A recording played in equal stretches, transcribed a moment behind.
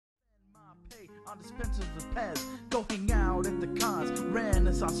on dispensers of Pez. Go hang out at the cons,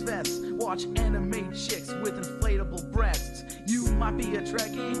 Renaissance fests. Watch anime chicks with inflatable breasts. You might be a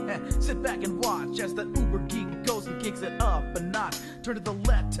Trekkie, sit back and watch as the uber geek goes and kicks it up a notch. Turn to the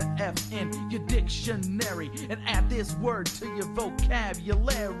letter F in your dictionary and add this word to your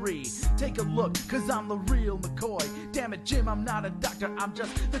vocabulary. Take a look, cause I'm the real McCoy. Damn it, Jim, I'm not a doctor, I'm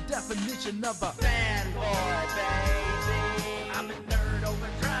just the definition of a fanboy, baby. I'm a nerd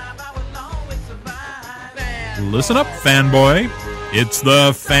overdrive, I will always survive. Fanboy. Listen up, fanboy. It's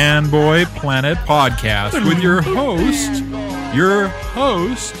the Fanboy Planet Podcast with your host.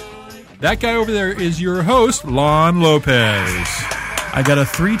 That guy over there is your host, Lon Lopez. I got a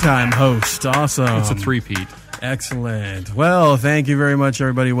 3-time host. Awesome. It's a three-peat. Excellent. Well, thank you very much,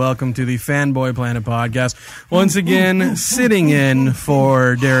 everybody. Welcome to the Fanboy Planet Podcast. Once again, sitting in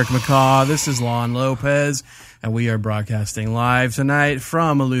for Derek McCaw. This is Lon Lopez, and we are broadcasting live tonight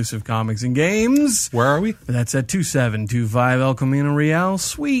from Elusive Comics and Games. Where are we? That's at 2725 El Camino Real,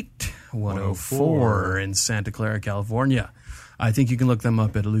 Suite 104 in Santa Clara, California. I think you can look them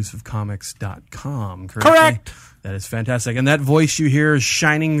up at elusivecomics.com. Correct. That is fantastic. And that voice you hear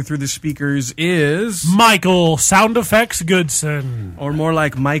shining through the speakers is... Michael Sound Effects Goodson. Or more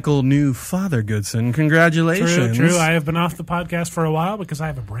like Michael New Father Goodson. Congratulations. True. I have been off the podcast for a while because I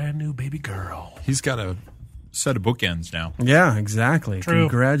have a brand new baby girl. He's got a set of bookends now. Yeah, exactly. True.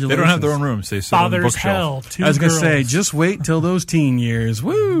 Congratulations. They don't have their own rooms. They sit on the Father's bookshelf. hell. Two I was going to girls. say, just wait till those teen years.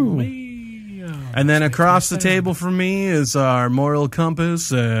 Woo! And then across the table from me is our moral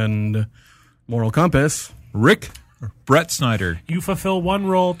compass and moral compass. Rick Brett Snyder. You fulfill one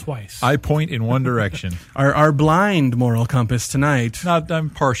role twice. I point in one direction. Our blind moral compass tonight. I'm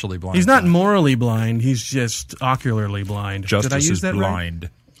partially blind. He's not morally blind. He's just ocularly blind. Justice Did I use is that blind.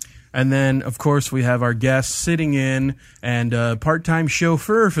 Right? And then, of course, we have our guest sitting in and part-time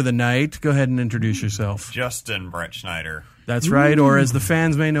chauffeur for the night. Go ahead and introduce yourself. Justin Brett Schneider. That's right, or as the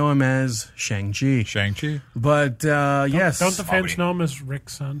fans may know him as Shang-Chi. Shang-Chi? But, yes. Don't the fans know him as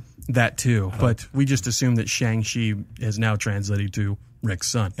Rick's son? That too, but we just assume that Shang-Chi has now translated to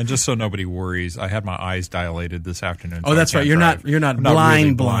Rick's son. And just so nobody worries, I had my eyes dilated this afternoon. Oh, that's right. You're not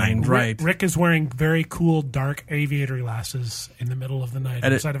really blind, right? Rick is wearing very cool dark aviator glasses in the middle of the night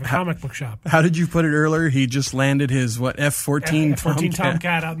inside of a comic book shop. How did you put it earlier? He just landed his, F-14 F-14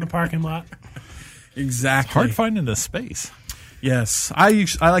 Tomcat out in the parking lot. Exactly. It's hard finding the space. Yes. I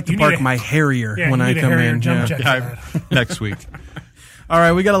like to park my Harrier when I come in. Next week. All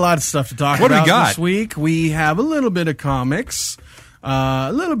right, we got a lot of stuff to talk What do about we got? this week. We have a little bit of comics,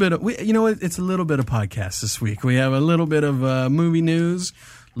 a little bit of it's a little bit of podcasts this week. We have a little bit of movie news,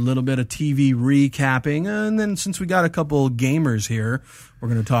 a little bit of TV recapping, and then since we got a couple gamers here, we're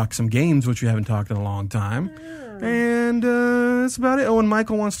going to talk some games, which we haven't talked in a long time. And that's about it. Oh, and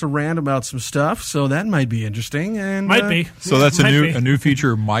Michael wants to rant about some stuff, so that might be interesting. And might be. So that's a new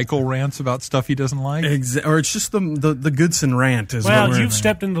feature. Michael rants about stuff he doesn't like, or it's just the Goodson rant. Well, you've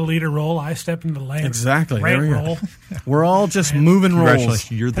stepped into the leader role. I stepped into the exactly rant role. We're all just moving roles.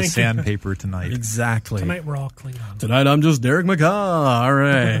 Congratulations, you're the sandpaper tonight. Exactly. Tonight we're all Klingon. Tonight I'm just Derek McCaw. All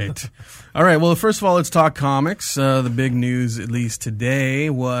right. All right. Well, first of all, let's talk comics. The big news, at least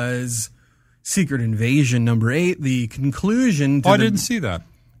today, was Secret Invasion number 8, the conclusion to I didn't see that.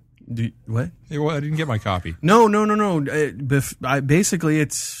 What? I didn't get my copy. No. Basically,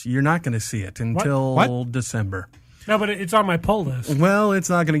 you're not going to see it until December. No, but it's on my pull list. Well, it's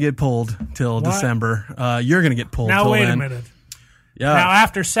not going to get pulled till December. You're going to get pulled now, till wait then. a minute. Yeah. Now,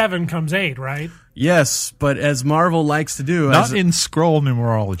 after 7 comes 8, right? Yes, but as Marvel likes to do... Not in scroll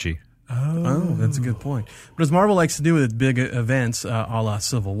numerology. Oh, that's a good point. But as Marvel likes to do with big events, a la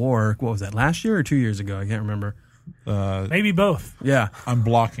Civil War, what was that, last year or 2 years ago? I can't remember. Maybe both. Yeah. I'm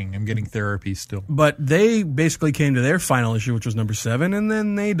blocking. I'm getting therapy still. But they basically came to their final issue, which was number 7, and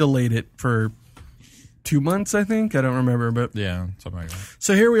then they delayed it for 2 months, I think. I don't remember. But yeah, something like that.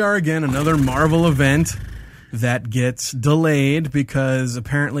 So here we are again, another Marvel event that gets delayed because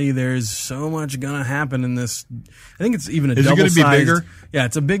apparently there's so much going to happen in this. I think it's even a double-sized. Is it going to be bigger? Yeah,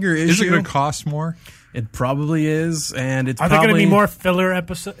 it's a bigger issue. Is it going to cost more? It probably is, and it's Are probably... there going to be more filler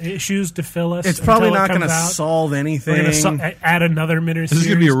issues to fill us? It's probably not going to solve anything. We're going to add another miniseries. Is this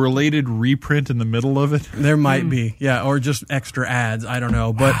going to be a related reprint in the middle of it? There might be, yeah, or just extra ads. I don't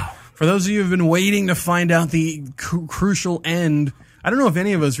know. But for those of you who have been waiting to find out the crucial end... I don't know if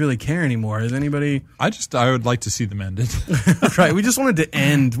any of us really care anymore. Is anybody? I would like to see them ended. Right. We just want it to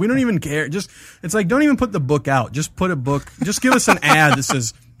end. We don't even care. It's like, don't even put the book out. Just put a book. Just give us an ad that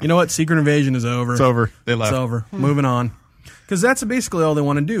says, you know what? Secret Invasion is over. It's over. They left. It's over. Moving on. Because that's basically all they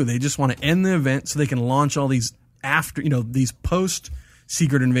want to do. They just want to end the event so they can launch all these these post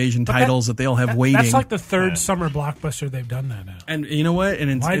Secret Invasion titles that they all have waiting. That's like the third summer blockbuster they've done that now. And you know what?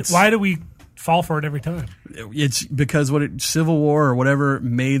 And why do we fall for it every time? It's because Civil War or whatever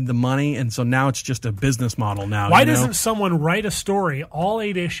made the money, and so now it's just a business model now. Why doesn't someone write a story, all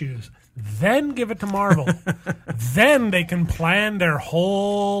 8 issues, then give it to Marvel? Then they can plan their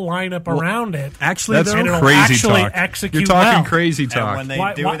whole lineup around it. Actually, that's though, crazy actually talk. execute You're talking well. crazy And talk. when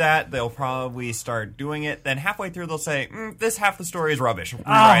they do that, they'll probably start doing it. Then halfway through, they'll say, "This half the story is rubbish.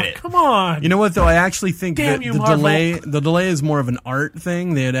 Rewrite it." Come on! You know what, though? I actually think Damn that you, the Marvel. delay is more of an art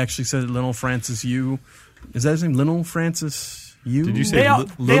thing. They had actually said that Lionel Francis Yu. Is that his name? Lionel Francis Yu? Did you say They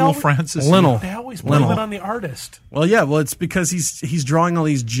Little always- Francis? Lionel. They always blame Lionel. it on the artist. Well, yeah. Well, it's because he's drawing all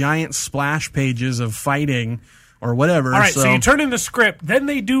these giant splash pages of fighting or whatever. All right, so you turn in the script, then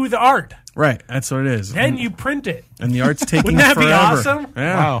they do the art, right. That's what it is. then you print it. And the art's taking Wouldn't that be forever. awesome?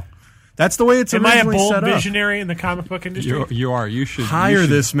 Yeah. Wow. That's the way it's Am I a originally bold set up. visionary in the comic book industry? You are. You should Hire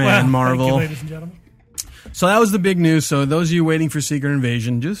this man, Well, Marvel. Thank you, ladies and gentlemen. So that was the big news. So those of you waiting for Secret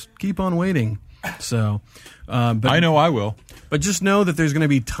Invasion, just keep on waiting. So, but I know I will. But just know that there's going to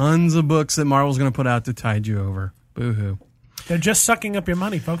be tons of books that Marvel's going to put out to tide you over. Boo-hoo. They're just sucking up your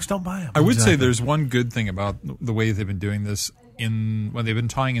money, folks. Don't buy them. I would say Exactly. there's one good thing about the way they've been doing this when they've been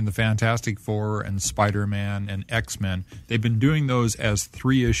tying in the Fantastic Four and Spider-Man and X-Men. They've been doing those as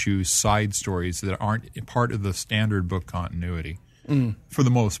 3-issue side stories that aren't part of the standard book continuity. For the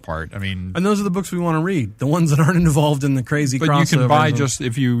most part, I mean, And those are the books we want to read. The ones that aren't involved in the crazy but crossovers. you can buy just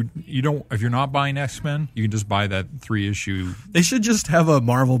if you're not buying X-Men, you can just buy that 3-issue. They should just have a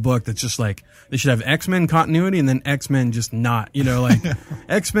Marvel book that's just like, they should have X-Men continuity and then X-Men just not, like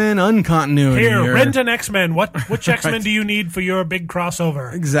X-Men uncontinuity. Here, or- rent an X-Men. Which X-Men do you need for your big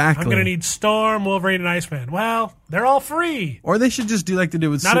crossover? Exactly. I'm going to need Storm, Wolverine, and Iceman. Well, they're all free. Or they should just do like they did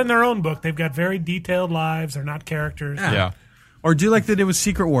with Not in their own book. They've got very detailed lives. They're not characters. Yeah. Or do like they did with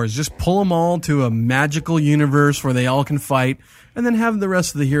Secret Wars. Just pull them all to a magical universe where they all can fight, and then have the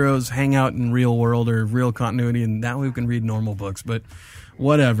rest of the heroes hang out in real world or real continuity, and that way we can read normal books. But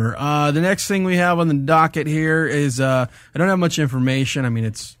whatever. The next thing we have on the docket here is I don't have much information. I mean,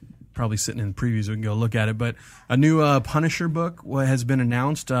 it's probably sitting in previews. We can go look at it. But a new Punisher book has been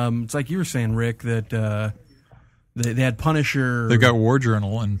announced. It's like you were saying, Rick, that they had Punisher. They've got War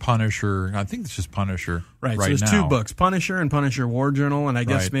Journal and Punisher. I think it's just Punisher Right, so right there's now. 2 books, Punisher and Punisher War Journal, and I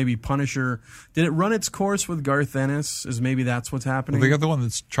guess Right. maybe Punisher. Did it run its course with Garth Ennis? Is maybe that's what's happening? They got the one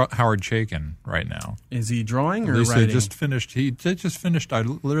that's Howard Chaykin right now. Is he drawing or At least writing? they just finished. They just finished. I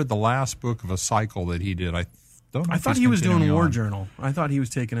read the last book of a cycle that he did. I don't know. I if thought he's he was doing continuing War on. Journal. I thought he was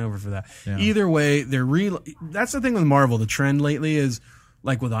taking over for that. Yeah. Either way, that's the thing with Marvel. The trend lately is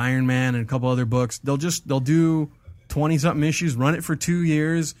like with Iron Man and a couple other books. They'll do 20-something issues, run it for 2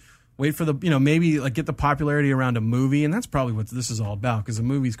 years, wait for maybe like get the popularity around a movie, and that's probably what this is all about because the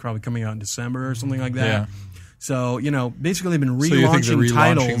movie's probably coming out in December or something like that. Yeah. So basically they've been relaunching So you think they're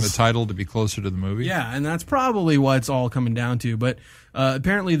relaunching titles. the title to be closer to the movie? Yeah, and that's probably what it's all coming down to. But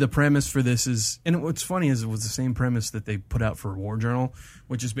apparently the premise for this is, and what's funny is it was the same premise that they put out for War Journal,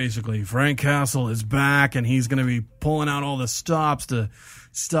 which is basically Frank Castle is back and he's going to be pulling out all the stops to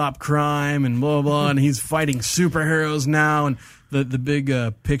stop crime and blah, blah, and he's fighting superheroes now. And the big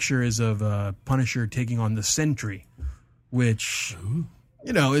picture is of Punisher taking on the Sentry, which...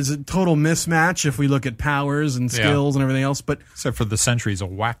 is a total mismatch if we look at powers and skills and everything else. But Except for the Sentry's a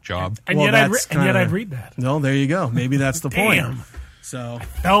whack job. And Well, yet that's I'd read that. no, there you go. Maybe that's the point. Damn. So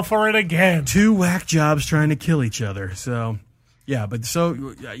Fell for it again. 2 whack jobs trying to kill each other. So yeah, but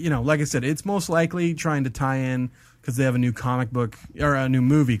like I said, it's most likely trying to tie in because they have a new comic book or a new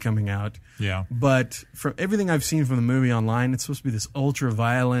movie coming out. Yeah. But from everything I've seen from the movie online, it's supposed to be this ultra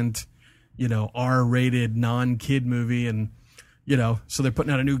violent, R-rated non-kid movie and. So they're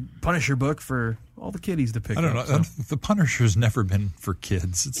putting out a new Punisher book for all the kiddies to pick I don't know. up. So. The Punisher's never been for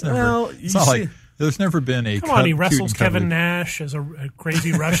kids. It's never. Well, it's you not see- like there's never been a. Come on, he cute wrestles and Kevin cuddly- Nash as a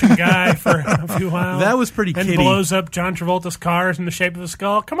crazy Russian guy for a few whiles. That was pretty And kiddie. blows up John Travolta's cars in the shape of a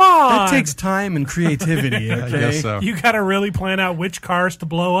skull. Come on. That takes time and creativity, okay? I guess so. You got to really plan out which cars to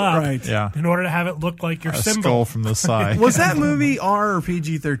blow up Right. Yeah. in order to have it look like your A symbol. skull from the side. Was that movie R or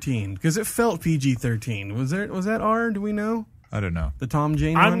PG-13? Because it felt PG-13. Was that R? Do we know? I don't know. The Tom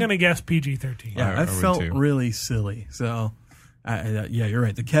Jane I'm one? going to guess PG-13. Yeah, I that would felt too. really silly. So, yeah, you're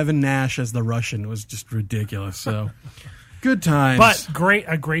right. The Kevin Nash as the Russian was just ridiculous. So, good times. But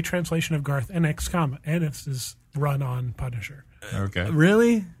a great translation of Garth Ennis's run on Punisher. Okay.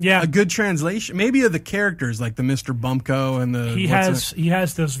 really? Yeah. A good translation? Maybe of the characters, like the Mr. Bumpko and the... He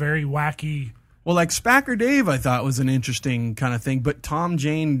has those very wacky... Well, like Spacker Dave, I thought was an interesting kind of thing, but Tom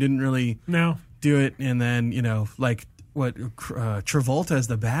Jane didn't really No. do it. And then, like Travolta as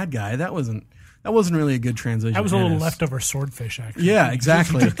the bad guy. That wasn't really a good transition. That was a little leftover swordfish, actually. Yeah,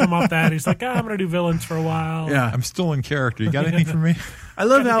 exactly. He just come off that. He's like, I'm going to do villains for a while. Yeah, I'm still in character. You got anything for me? I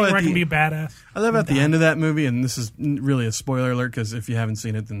love how I can be a badass. I love at the end of that movie, and this is really a spoiler alert because if you haven't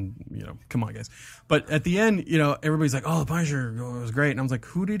seen it, then come on, guys. But at the end, everybody's like, "Oh, the Punisher was great," and I was like,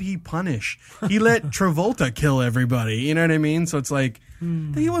 "Who did he punish? He let Travolta kill everybody." You know what I mean? So it's like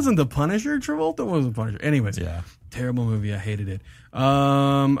he wasn't the Punisher. Travolta was the Punisher. Anyways, Yeah. terrible movie. I hated it.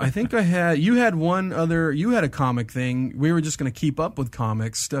 I think you had a comic thing. We were just going to keep up with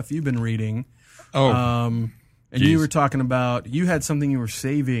comics stuff you've been reading. And you were talking about, you had something you were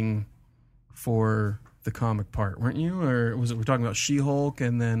saving for the comic part, weren't you? Or we're talking about She-Hulk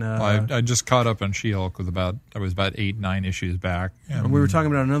and then... I just caught up on She-Hulk I was about 8-9 issues back. And we were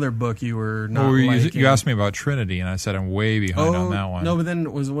talking about another book you were not liking. You asked me about Trinity, and I said I'm way behind on that one. No, but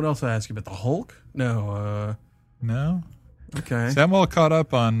then what else did I ask you about? The Hulk? No. No? Okay. So I'm well caught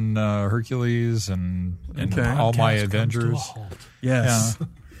up on Hercules and all my Avengers. Yes. Yeah.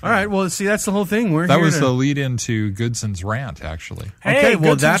 All right. Well, see, that's the whole thing. That was the lead into Goodson's rant, actually. Hey, okay,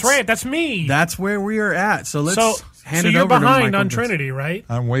 well, Goodson's rant. That's me. That's where we are at. So let's hand it over to Michael. So you're behind on Trinity, right?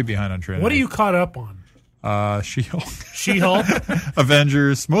 I'm way behind on Trinity. What are you caught up on? She-Hulk. She-Hulk.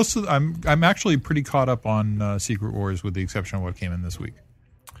 Avengers. I'm actually pretty caught up on Secret Wars, with the exception of what came in this week.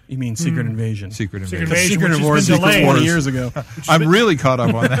 You mean Secret Invasion? Secret Secret Wars 20 years ago. I'm really caught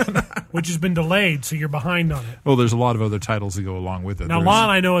up on that. Which has been delayed, so you're behind on it. Well, there's a lot of other titles that go along with it. Now, Lon,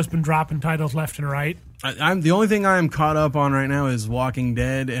 I know, has been dropping titles left and right. I'm the only thing I'm caught up on right now is Walking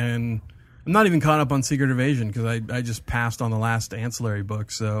Dead, and I'm not even caught up on Secret Invasion because I just passed on the last ancillary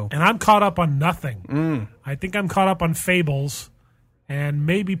book. So, and I'm caught up on nothing. I think I'm caught up on Fables. And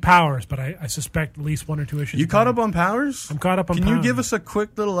maybe Powers, but I suspect at least one or two issues. You caught up on Powers? I'm caught up on Powers. Can you give us a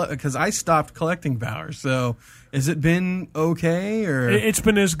quick little... Because I stopped collecting Powers, so has it been okay? Or It's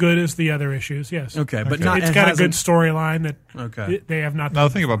been as good as the other issues, yes. Okay, but not... It's got a good storyline that they have not... Now,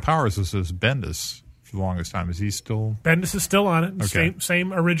 the thing about Powers is Bendis for the longest time. Is he still... Bendis is still on it. Okay.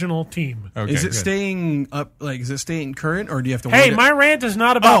 Same original team. Okay, is it staying up? Is it staying current, or do you have to wait? Hey, my rant is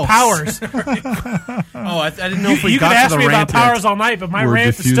not about Powers. I didn't know if we you got could to ask the me rant about Powers all night, but my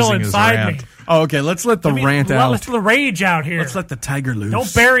rant is still inside me. Oh, okay. Let's let the rant out. Let's let the rage out here. Let's let the tiger loose.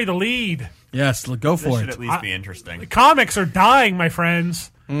 Don't bury the lead. Yes, go for this it. Should at least be interesting. Comics are dying, my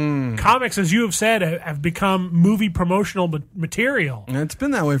friends. Comics, as you have said, have become movie promotional material. And it's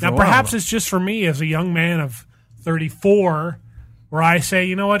been that way for a while. Now, perhaps it's just for me as a young man of 34, where I say,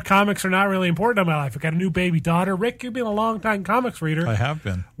 you know what, comics are not really important in my life. I've got a new baby daughter. Rick, you've been a long-time comics reader. I have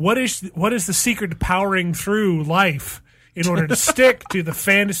been. What is the secret to powering through life in order to stick to the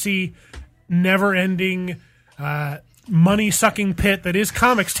fantasy, never-ending, money-sucking pit that is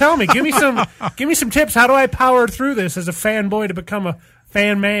comics? Tell me, give me some tips. How do I power through this as a fanboy to become a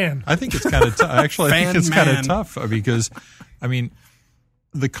fan man? I think it's kind of tough. Actually, I think it's kind of tough because, I mean,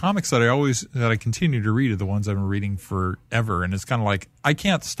 the comics that I continue to read are the ones I've been reading forever, and it's kind of like I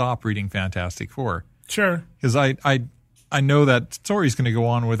can't stop reading Fantastic Four. Sure, because I know that story's going to go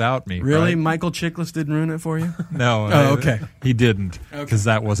on without me. Really, right? Michael Chiklis didn't ruin it for you? No. Okay. He didn't, because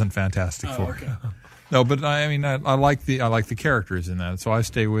that wasn't Fantastic Four. Okay. No, but I mean, I like the characters in that, so I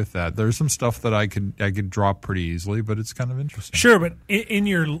stay with that. There's some stuff that I could drop pretty easily, but it's kind of interesting. Sure, but in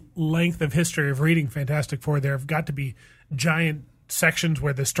your length of history of reading Fantastic Four, there have got to be giant sections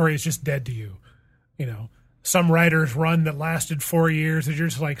where the story is just dead to you. You know, some writer's run that lasted 4 years, and you're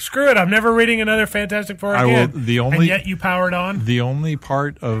just like, screw it, I'm never reading another Fantastic Four again. And yet you powered on. The only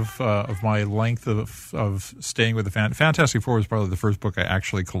part of my length of staying with the Fantastic Four was probably the first book I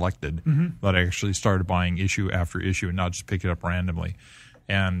actually collected, that I actually started buying issue after issue and not just pick it up randomly.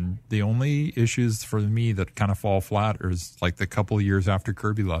 And the only issues for me that kind of fall flat is like the couple of years after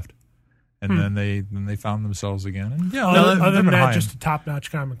Kirby left. And then they found themselves again. And other than that, just a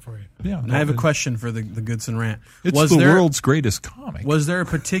top-notch comic for you. Yeah. And I have a question for the Goodson rant. It's world's greatest comic. Was there a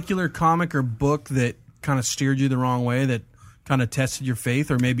particular comic or book that kind of steered you the wrong way, that kind of tested your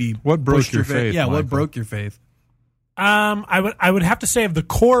faith, or maybe what broke your faith? Yeah, Michael? what broke your faith? I would have to say, of the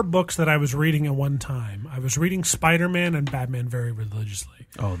core books that I was reading at one time, I was reading Spider-Man and Batman very religiously.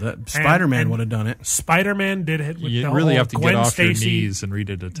 Oh, that Spider-Man would have done it. Spider-Man did it with you really have to Gwen get off Stacy, your knees and read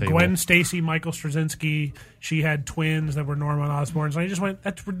it at a table. Gwen Stacy, Michael Straczynski. She had twins that were Norman Osborn. So I just went,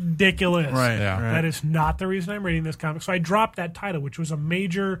 that's ridiculous. Right. Yeah. That is not the reason I'm reading this comic. So I dropped that title, which was a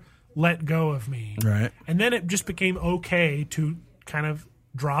major let go of me. Right. And then it just became okay to kind of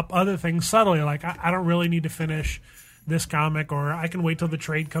drop other things subtly. Like, I don't really need to finish this comic, or I can wait till the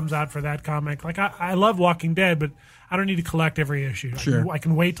trade comes out for that comic. Like I love Walking Dead, but I don't need to collect every issue. Sure. I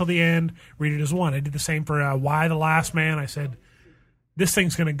can wait till the end, read it as one. I did the same for Why the Last Man. I said, this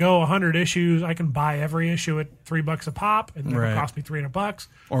thing's going to go 100 issues. I can buy every issue at $3 a pop, and it'll cost me $300.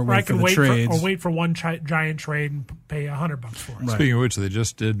 Or I can wait trades. wait for one giant trade and pay $100 for it. Right. Speaking of which, they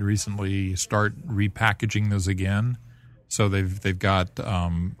just did recently start repackaging those again. So they've got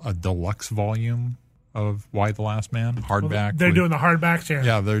a deluxe volume of Why the Last Man hardback. They're doing the hardbacks here.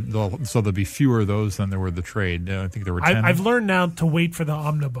 Yeah, so there'll be fewer of those than there were the trade. I think there were 10. I've learned now to wait for the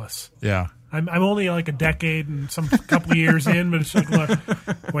omnibus. Yeah. I'm only like a decade and some couple of years in, but it's like,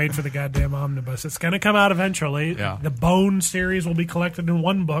 look, wait for the goddamn omnibus. It's going to come out eventually. Yeah. The Bone series will be collected in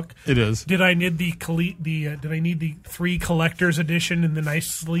one book. It is. Did I need the 3 collector's edition in the nice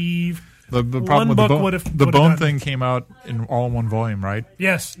sleeve? The problem with the Bone thing came out in all one volume, right?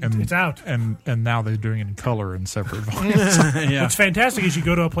 Yes, it's out. And now they're doing it in color in separate volumes. Yeah. What's fantastic is you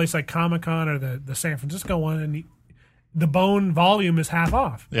go to a place like Comic-Con or the San Francisco one, and the Bone volume is half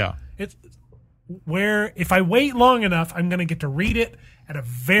off. Yeah. It's where if I wait long enough, I'm going to get to read it at a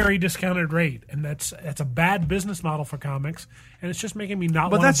very discounted rate, and that's a bad business model for comics, and it's just making me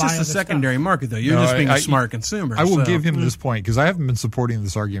not. But want that's to buy just a other secondary stuff. market, though. You're No, just being I- a smart consumer. I will so. give him this point because I haven't been supporting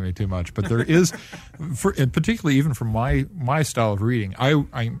this argument too much, but there is, and particularly even from my style of reading,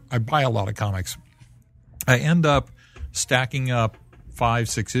 I buy a lot of comics. I end up stacking up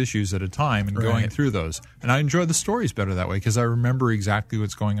 5-6 issues at a time and going through those, and I enjoy the stories better that way because I remember exactly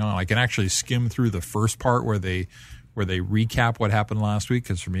what's going on. I can actually skim through the first part where they recap what happened last week,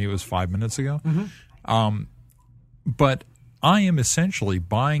 because for me it was 5 minutes ago. But I am essentially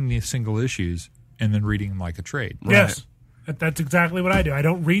buying these single issues and then reading them like a trade. Yes, that's exactly what I do. I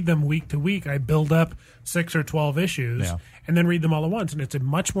don't read them week to week. I build up 6 or 12 issues and then read them all at once, and it's a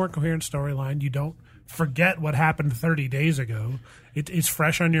much more coherent storyline. You don't forget what happened 30 days ago. It's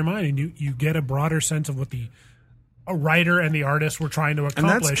fresh on your mind, and you get a broader sense of what a writer and the artist were trying to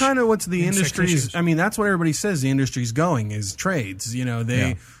accomplish. And that's kind of what's the in 6 industry's. issues. I mean, that's what everybody says the industry's going is trades. You know,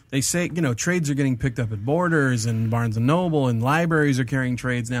 they say trades are getting picked up at Borders and Barnes and Noble, and libraries are carrying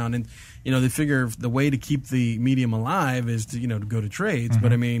trades now. And they figure the way to keep the medium alive is to to go to trades.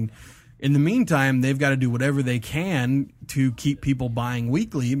 But I mean, in the meantime, they've got to do whatever they can to keep people buying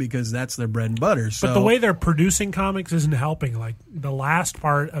weekly because that's their bread and butter. So, But the way they're producing comics isn't helping. Like the last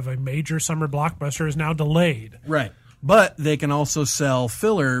part of a major summer blockbuster is now delayed. right. But they can also sell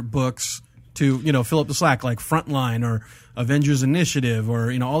filler books to fill up the slack, like Frontline or Avengers Initiative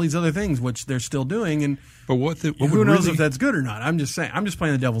or all these other things, which they're still doing. And But what who would knows really, if that's good or not? I'm just saying. I'm just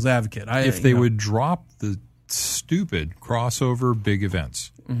playing the devil's advocate. if they would drop the stupid crossover big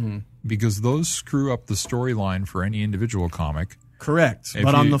events, because those screw up the storyline for any individual comic. correct. If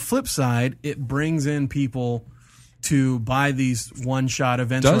But on you- the flip side, it brings in people to buy these one-shot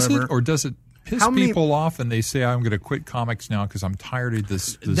events. Does or whatever. it, or does it piss How many- people off and they say, I'm going to quit comics now because I'm tired of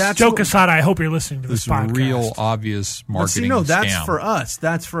this That's Joe what- Quesada, I hope you're listening to this podcast. real obvious But marketing see, no, that's scam. for us.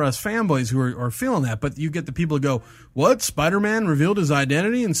 That's for us fanboys who are feeling that. But you get the people who go, "What? Spider-Man revealed his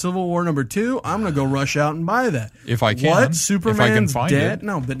identity in Civil War #2? I'm going to go rush out and buy that." If I can. What? If I can Superman's find dead? it.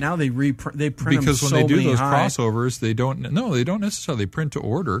 No, but now they print them Because so when they do many those high. crossovers, they don't necessarily print to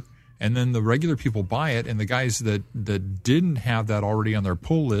order, and then the regular people buy it, and the guys that didn't have that already on their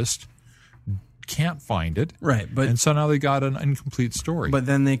pull list can't find it. Right, but- and so now they got an incomplete story. But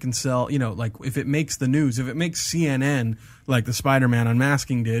then they can sell, like if it makes the news, if it makes CNN, like the Spider-Man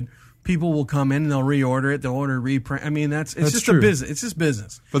Unmasking did, people will come in and they'll reorder it. They'll order reprint. I mean, it's That's just true. a business. It's just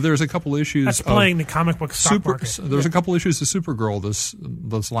business. But there's a couple issues. That's of playing the comic book stock market. There's a couple issues of Supergirl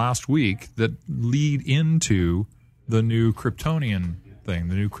this last week that lead into the new Kryptonian thing,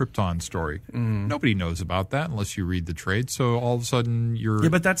 the new Krypton story. Nobody knows about that unless you read the trade. So all of a sudden you're Yeah,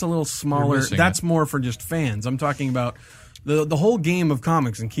 but that's a little smaller. missing That's it. more for just fans. I'm talking about the whole game of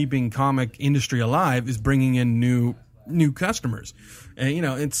comics and keeping comic industry alive is bringing in new customers. And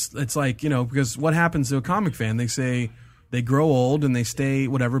it's like because what happens to a comic fan? They say they grow old and they stay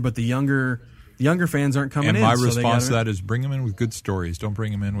whatever, but the younger fans aren't coming and in. my so they response to gotta- that is bring them in with good stories. Don't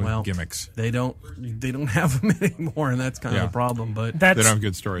bring them in with gimmicks. They don't have them anymore, and that's kind of Yeah. the problem. But They don't have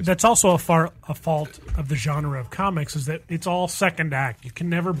good stories. That's also a fault of the genre of comics is that it's all second act. You can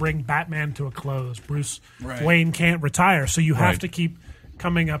never bring Batman to a close. Bruce Right. Wayne can't retire, so you have Right. to keep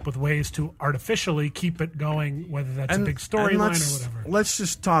coming up with ways to artificially keep it going, whether that's a big and storyline or let's- whatever. Let's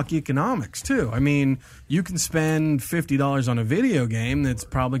just talk economics too. I mean, you can spend $50 on a video game that's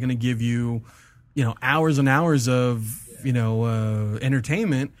probably going to give you, hours and hours of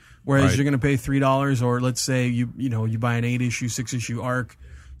entertainment. Whereas Right. you're going to pay $3, or let's say you buy an 8-issue, 6-issue arc,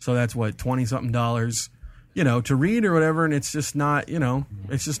 so that's what $20-something. to read or whatever, and it's just not,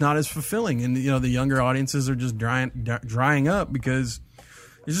 it's just not as fulfilling. And, the younger audiences are just drying up because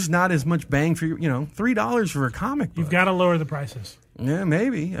there's just not as much bang for, $3 for a comic book. You've got to lower the prices. Yeah,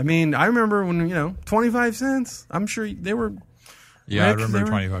 maybe. I mean, I remember when, 25 cents, I'm sure they were... Yeah, Rick, I remember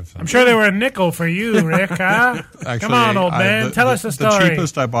 25 cents. I'm sure they were a nickel for you, Rick, huh? Actually, Come on, old man. Tell us the story. The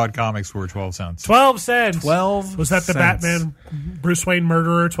cheapest I bought comics were 12 cents. 12 cents. 12 Was that the cents. Batman Bruce Wayne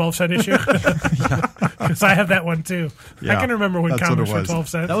murderer 12-cent issue? Because I have that one, too. Yeah, I can remember when that's what comics it were was. 12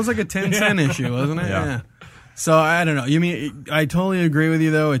 cents. That was like a 10-cent issue, wasn't it? Yeah. So, I don't know. You mean, I totally agree with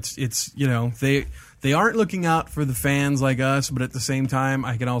you, though. It's they aren't looking out for the fans like us, but at the same time,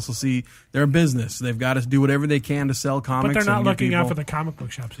 I can also see they're a business. They've got to do whatever they can to sell comics. But they're not and get looking out people- for the comic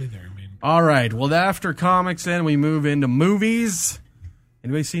book shops either. I mean, All right. Well, after comics, then we move into movies.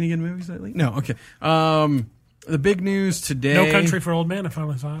 Anybody seen any good movies lately? No. Okay. The big news today. No Country for Old Men, I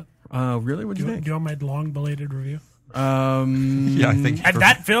finally saw it. Really? What'd you Do think? you want my long belated review? Yeah, I think. And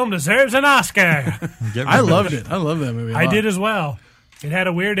that film deserves an Oscar. I loved it. I love that movie. I did as well. It had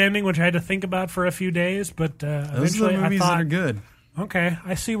a weird ending, which I had to think about for a few days, but Those are eventually the movies I thought, that are good. okay,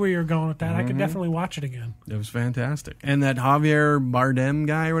 I see where you're going with that. I could definitely watch it again. It was fantastic. And that Javier Bardem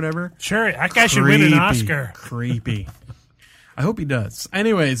guy or whatever. Sure, that guy should win an Oscar. Creepy. I hope he does.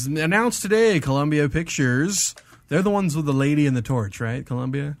 Anyways, announced today, Columbia Pictures. They're the ones with the lady and the torch, right?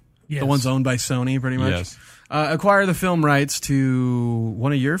 Columbia? Yes. The ones owned by Sony, pretty much. Yes. Acquire the film rights to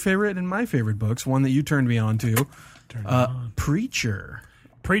one of your favorite and my favorite books, one that you turned me on to, Preacher.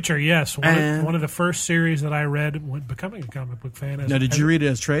 Preacher, yes. And- One of the first series that I read when becoming a comic book fan. Now, did you read it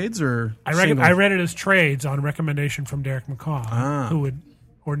as trades or I single? read it as trades on recommendation from Derek McCaw, who would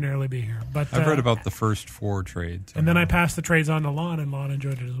ordinarily be here. But I've read about the first 4 trades. and then I passed the trades on to Lon, and Lon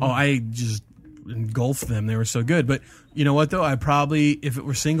enjoyed it as well. Oh, I just engulfed them. They were so good. But you know what, though? I probably, if it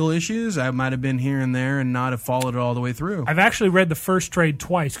were single issues, I might have been here and there and not have followed it all the way through. I've actually read the first trade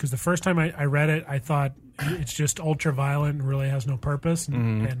twice because the first time I read it, I thought it's just ultra violent and really has no purpose.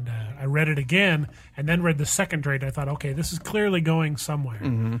 And I read it again and then read the second trade. I thought, okay, this is clearly going somewhere.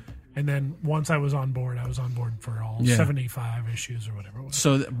 And then once I was on board for all 75 issues or whatever it was.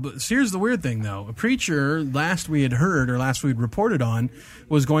 So here's the weird thing, though. A Preacher, last we'd reported on,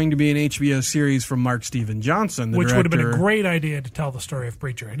 was going to be an HBO series from Mark Steven Johnson, the Which would have been a director. great idea to tell the story of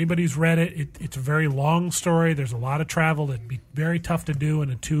Preacher. Anybody who's read it, it's a very long story. There's a lot of travel. It'd be very tough to do in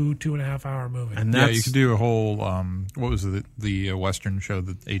a 2.5 hour movie. And Yeah, that's you could do a whole, what was it, the Western show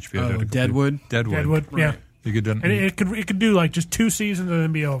that HBO did? Deadwood? Deadwood. yeah. You could do, And it could do like just 2 seasons and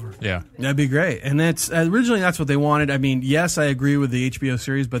then be over. yeah. That'd be great. And that's originally that's what they wanted. I mean, yes, I agree with the HBO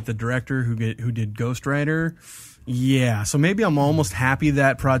series, but the director who did Ghost Rider, yeah. So maybe I'm almost happy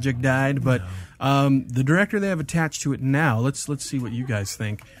that project died. But the director they have attached to it now, let's see what you guys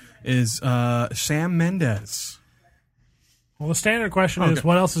think, is Sam Mendes. Well, the standard question is,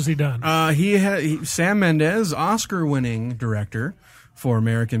 what else has he done? Sam Mendes, Oscar-winning director for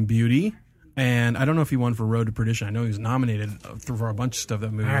American Beauty. And I don't know if he won for Road to Perdition. I know he was nominated for a bunch of stuff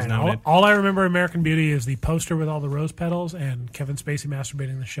that movie All was right, nominated. all I remember American Beauty is the poster with all the rose petals and Kevin Spacey masturbating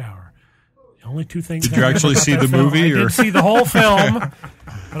in the shower. The only 2 things. Did I you remember actually about see that the film. movie, I or- did see the whole film,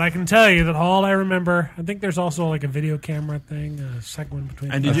 but I can tell you that all I remember. I think there's also like a video camera thing, a segment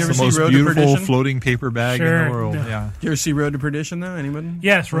between. And did you That's ever the see most Road to beautiful Perdition? floating paper bag in Sure, the world. no. Yeah. Did you ever see Road to Perdition, though? Anybody?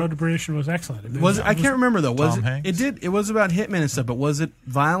 Yes, Road to Perdition was excellent. I can't remember, though. Was Tom it? Hanks? It was about hitmen and stuff, but was it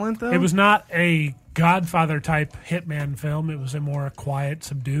violent, though? It was not a Godfather type hitman film. It was a more quiet,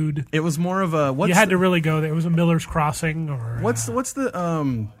 subdued. It was more of a. You had to really go there. It was a Miller's Crossing or What's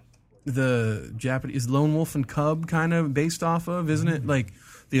the Japanese Lone Wolf and Cub kind of based off of? Isn't it like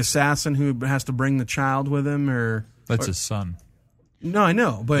the assassin who has to bring the child with him? That's his son. No, I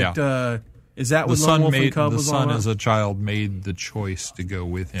know, but Yeah. is that The what Lone son Wolf and made Cub the was all son about? as a child made the choice to go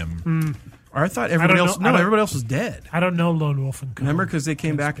with him. Or I thought everybody don't else. know- I No, don't- everybody else was dead. I don't know Lone Wolf and Co. Remember, because they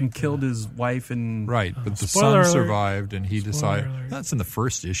came back and killed his wife and Right, but the Spoiler son alert. survived, and he decided alert. that's in the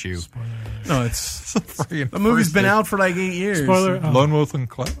first issue. no, it's Friggin' the movie's first been issue. out for like 8 years. Spoiler. Lone Wolf and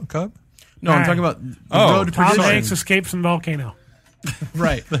Cub. No, I'm Alright. talking about the Oh, Road to Tom Perdition. Hanks escapes from volcano.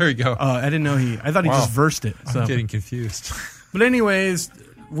 Right. There you go. I didn't know I thought he Wow. just versed it. So. I'm getting confused. But anyways,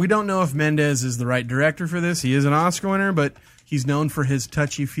 we don't know if Mendes is the right director for this. He is an Oscar winner, but he's known for his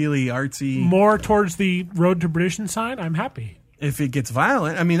touchy-feely, artsy. More towards the Road to Perdition side, I'm happy. If it gets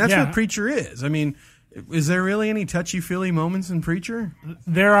violent, I mean, that's Yeah. what Preacher is. I mean, is there really any touchy-feely moments in Preacher?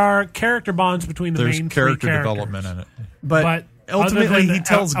 There are character bonds between the There's main character three characters. development in it. But, ultimately, other than he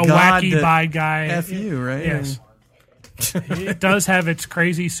tells a God wacky to bad guy. F you, right? Yes. It does have its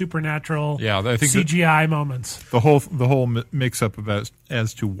crazy supernatural Yeah, I think that- CGI moments. The whole mix up about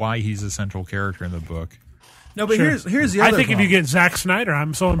as to why he's a central character in the book No, but Sure. here's the other I think if problem. you get Zack Snyder,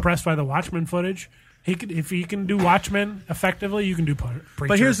 I'm so impressed by the Watchmen footage. If he can do Watchmen effectively, you can do Preacher.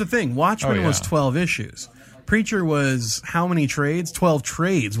 But here's the thing: Watchmen was 12 issues. Preacher was how many trades? 12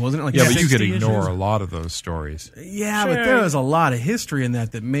 trades, wasn't it? Like Yeah, but you could 60 ignore issues? a lot of those stories. Yeah, Sure. but there was a lot of history in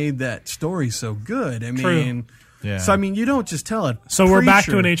that made that story so good. I True. mean, Yeah. so I mean, you don't just tell it. So we're back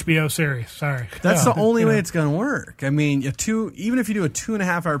to an Preacher. HBO series. Sorry. That's the only way it's going to work. I mean, even if you do a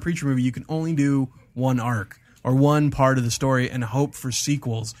 2.5-hour Preacher movie, you can only do one arc or one part of the story and hope for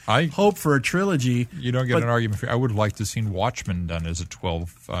sequels. Hope for a trilogy. You don't get an argument for. I would have liked to have seen Watchmen done as a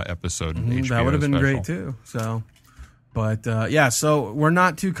 12 episode HBO That would have been special. great too. So, but yeah, so we're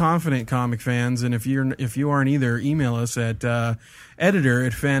not too confident, comic fans, and if you aren't either, email us at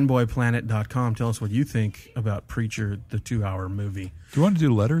editor@fanboyplanet.com. Tell us what you think about Preacher, the 2-hour movie. Do you want to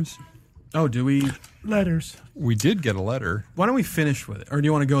do letters? Oh, do we? Letters. We did get a letter. Why don't we finish with it, or do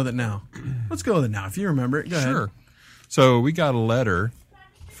you want to go with it now? Let's go with it now. If you remember it, go ahead. Sure. So we got a letter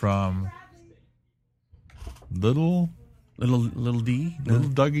from little D.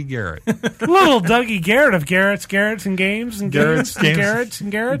 Dougie Garrett. Little Dougie Garrett of Garrett's and Games and Garrett's Games and Games. Garrett's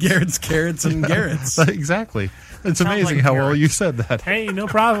and Garrett's. Garrett's, carrots, and Garrett's. Exactly. It's amazing like how well Garrett. you said that. Hey, no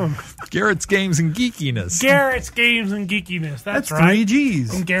problem. Garrett's Games and Geekiness. Garrett's Games and Geekiness. That's right. 3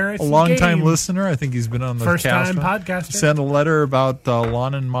 G's. And Garrett's A long-time Games. listener. I think he's been on the First-time cast. podcaster. Sent a letter about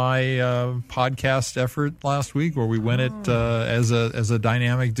Lon and my podcast effort last week, where we went it as a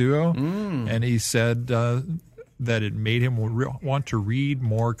dynamic duo, and he said that it made him want to read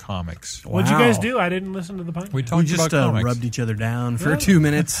more comics. What'd you guys do? I didn't listen to the podcast. We We talked just about comics. rubbed each other down for 2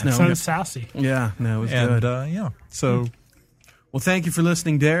 minutes. No, Sounds sassy. yeah, no, it was and good. yeah, so Well, thank you for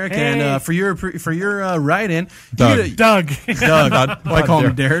listening, Derek, Hey. and for your write-in. Doug. You get Doug. Doug. Not- I not call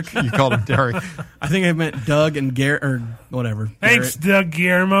him Derek. You called him Derek. I think I meant Doug and Garrett, or whatever. Thanks, Garrett. Doug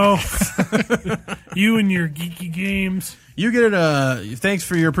Guillermo. You and your geeky games. You get it. Thanks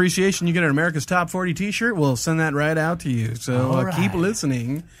for your appreciation. You get an America's Top 40 T-shirt. We'll send that right out to you. So All right. keep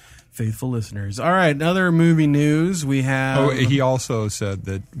listening, faithful listeners. All right, another movie news. We have. Oh, he also said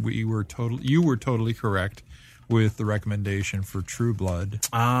that you were totally correct with the recommendation for True Blood,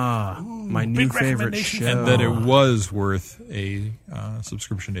 my new big favorite recommendation. show. and that it was worth a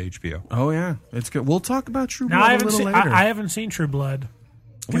subscription to HBO. Oh yeah, it's good. We'll talk about True Now Blood I a haven't little seen. later. I haven't seen True Blood.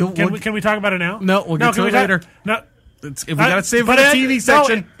 We'll- Can we talk about it now? No, we'll get to can it we later. No. If we gotta save it for but the it- TV no,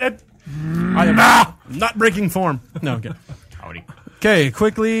 section. I am Ah! not breaking form. No, okay. Okay,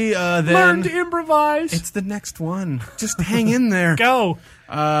 quickly. Learn Then to improvise. it's the next one. Just hang in there. Go.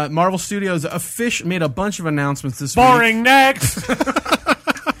 Marvel Studios made a bunch of announcements this Boring. Next. week.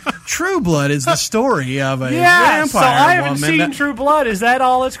 True Blood is the story of a Yeah. vampire So I haven't woman seen that- True Blood. Is that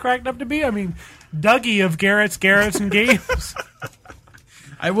all it's cracked up to be? I mean, Dougie of Garrett's and Games.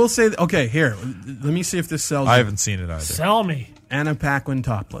 I will say. Okay, here. Let me see if this sells. I you. haven't seen it either. Sell me. Anna Paquin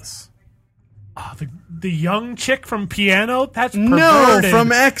topless. Oh, the young chick from Piano? That's No, perverted.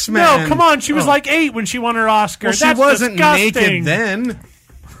 from X-Men. No, come on. She was like 8 when she won her Oscar. Well, she That's wasn't disgusting. naked then.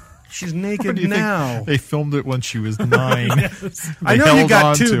 She's What naked do you now. think? They filmed it when she was 9. I know you held got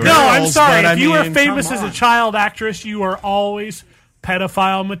on two to it. No, I'm girls, sorry. but I If you were mean, famous come as a on. child actress, you are always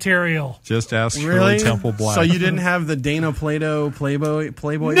pedophile material. Just ask Really? Shirley Temple Black. So you didn't have the Dana Plato Playboy?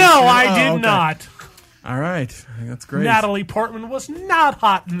 No, issue? I Oh, did okay. not. All right, that's great. Natalie Portman was not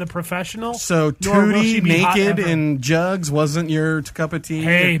hot in The Professional. So nor will she Tootie be hot naked ever. in jugs wasn't your cup of tea?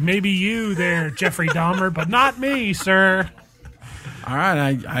 Hey, maybe you there, Jeffrey Dahmer, but not me, sir. All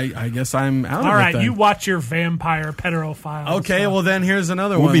right, I guess I'm out All of it right, then. you watch your vampire pedophile. Okay, well then here's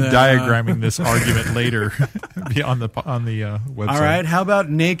another We'll one. be then. diagramming this argument later be on the website. All right, how about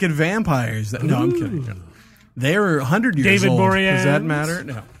naked vampires? No, I'm kidding. They were 100 years David old. Boreanaz? Does that matter?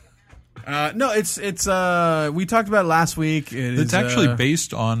 No. No, it's we talked about it last week. It's actually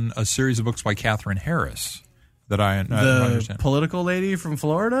based on a series of books by Catherine Harris that I the understand. political lady from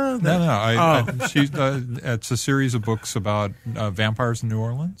Florida. It's a series of books about vampires in New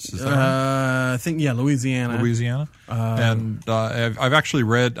Orleans. Is that right? I think Louisiana. Louisiana. And I've actually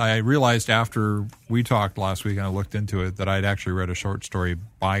read. I realized after we talked last week and I looked into it that I'd actually read a short story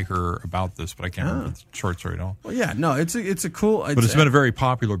by her about this, but I can't remember the short story at all. Well, yeah, no, it's a cool. But it's been a very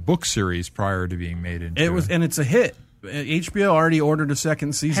popular book series prior to being made into. It was, and it's a hit. HBO already ordered a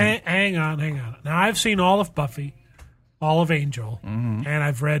second season. Hang on. Now, I've seen all of Buffy, all of Angel, and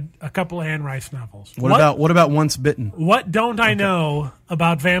I've read a couple Anne Rice novels. What about Once Bitten? What don't I know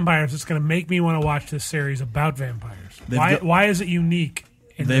about vampires that's going to make me want to watch this series about vampires? Why is it unique?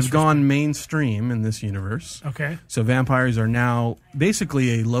 They've gone mainstream in this universe. Okay. So vampires are now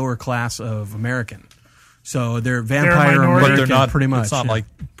basically a lower class of American. So they're vampire minority. but they're not pretty much. It's not yeah. like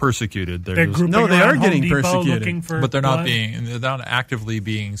persecuted. They're just, grouping No, they around are Home getting Depot persecuted. looking for but they're not blood. they're not actively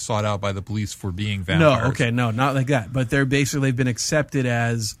being sought out by the police for being vampires. No, okay, no, not like that. But they've been accepted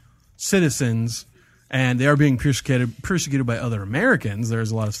as citizens, and they are being persecuted by other Americans.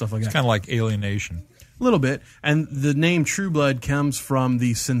 There's a lot of stuff like that. Kind of like alienation. A little bit. And the name True Blood comes from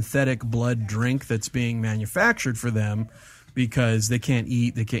the synthetic blood drink that's being manufactured for them because they can't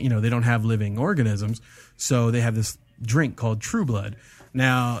eat, they don't have living organisms. So they have this drink called True Blood.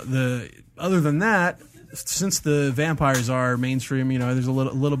 Now, other than that, since the vampires are mainstream, there's a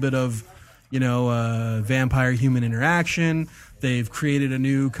little bit of, vampire human interaction. They've created a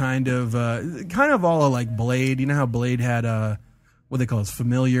new kind of all like Blade. You know how Blade had what they call it,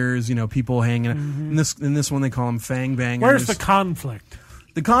 familiars, people hanging. Mm-hmm. In this one, they call them fang bangers. Where's the conflict?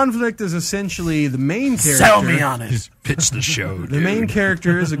 The conflict is essentially the main character. Sell me on it. Pitch the show. The main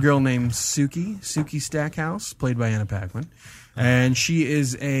character is a girl named Suki Stackhouse, played by Anna Paquin, and she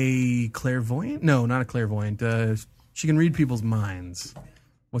is a clairvoyant. No, not a clairvoyant. She can read people's minds.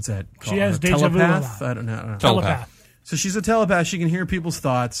 What's that called? She has a deja vu. telepath. I don't know. Telepath. So she's a telepath. She can hear people's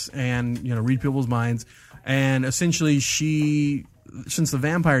thoughts and read people's minds. And essentially, since the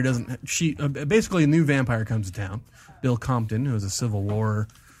vampire doesn't, basically a new vampire comes to town. Bill Compton, who is a Civil War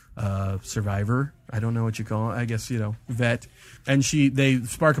survivor. I don't know what you call it. I guess vet. And they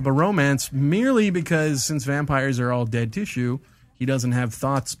spark up a romance merely because since vampires are all dead tissue, he doesn't have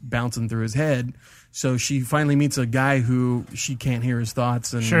thoughts bouncing through his head. So she finally meets a guy who she can't hear his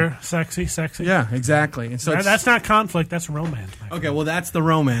thoughts. And Sure, sexy. Yeah, exactly. And so That's not conflict. That's romance. okay. Well, that's the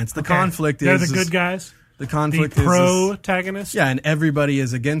romance. The conflict They're is the good guys. The conflict The is protagonist. yeah, and everybody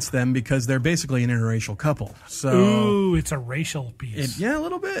is against them because they're basically an interracial couple. So Ooh, it's a racial piece. a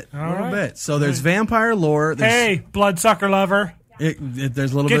little bit, right. bit. So there's vampire lore. There's, Hey, bloodsucker lover.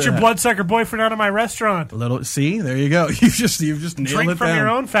 there's a little Get bit your of that. bloodsucker boyfriend out of my restaurant. A little. See, there you go. You've just nailed Drink it from down. your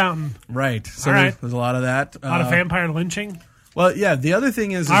own fountain. Right. So All right. there's a lot of that. A lot of vampire lynching. Well, yeah. The other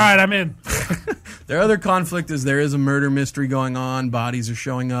thing is All right, I'm in. their other conflict is there is a murder mystery going on. Bodies are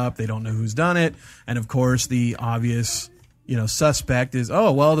showing up. They don't know who's done it, and of course, the obvious, suspect is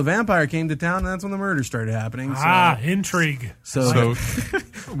the vampire came to town, and that's when the murder started happening. So, Intrigue. So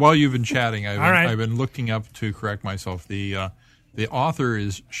while you've been chatting, right. I've been looking up to correct myself. The author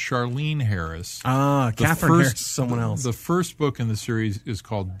is Charlene Harris. Catherine Harris, someone else. The first book in the series is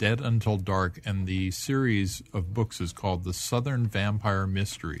called Dead Until Dark, and the series of books is called The Southern Vampire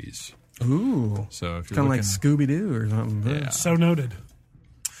Mysteries. Ooh. So if you're Kind of like looking, Scooby-Doo or something. Yeah. So noted.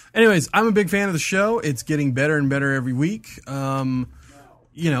 Anyways, I'm a big fan of the show. It's getting better and better every week.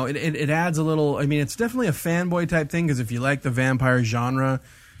 It adds a little. I mean, it's definitely a fanboy type thing because if you like the vampire genre,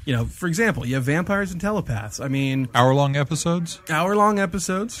 for example, you have vampires and telepaths. I mean, hour-long episodes, hour-long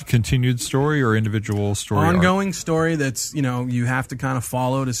episodes, continued story, or individual story, ongoing story that's you have to kind of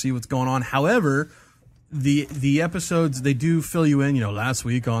follow to see what's going on. However, the episodes, they do fill you in. Last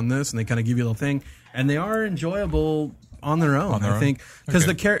week on this, and they kind of give you a little thing, and they are enjoyable on their own. I think because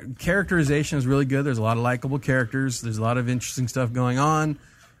the characterization is really good. There's a lot of likable characters. There's a lot of interesting stuff going on,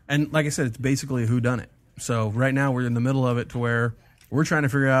 and like I said, it's basically a whodunit. So right now we're in the middle of it to where we're trying to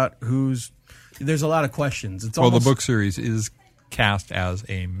figure out there's a lot of questions. It's the book series is cast as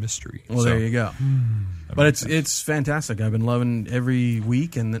a mystery. Well, there you go. But it's fantastic. I've been loving every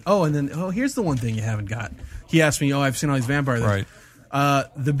week, and then here's the one thing you haven't got. He asked me, I've seen all these vampire things. Right.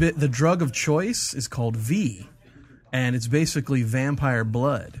 The drug of choice is called V, and it's basically vampire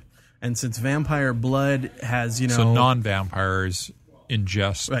blood. And since vampire blood has so non-vampires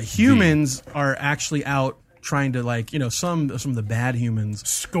ingest humans are actually out trying to some of the bad humans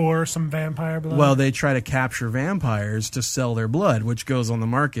Score some vampire blood. well, they try to capture vampires to sell their blood, which goes on the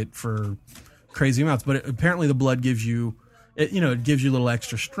market for crazy amounts. But apparently the blood gives you it gives you a little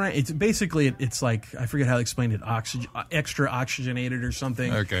extra strength. It's basically it's like, I forget how they explained it, extra oxygenated or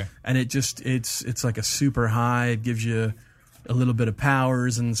something. Okay. And it's like a super high. It gives you a little bit of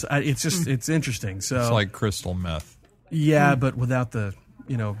powers, and it's just it's interesting. So it's like crystal meth. Yeah, but without the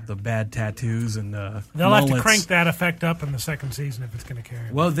the bad tattoos and they'll mullets. have to crank that effect up in the second season if it's going to carry.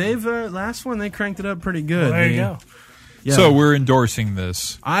 Well, they've last one they cranked it up pretty good. Well, there you go. Yeah. So we're endorsing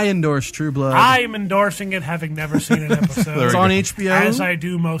this. I endorse True Blood. I am endorsing it, having never seen an episode. It's on HBO. As I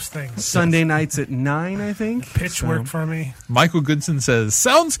do most things. Sunday nights at 9, I think. Pitch work for me. Michael Goodson says,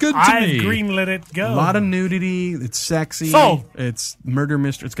 "Sounds good to I've me." greenlit it. Go. A lot of nudity. It's sexy. Sold. It's murder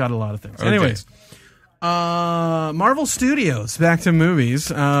mystery. It's got a lot of things. Okay. Anyways, Marvel Studios, back to movies.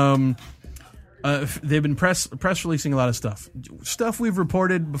 They've been press releasing a lot of stuff we've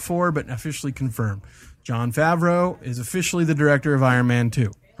reported before, but officially confirmed. Jon Favreau is officially the director of Iron Man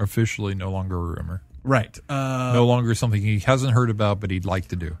 2. Officially no longer a rumor. Right. No longer something he hasn't heard about, but he'd like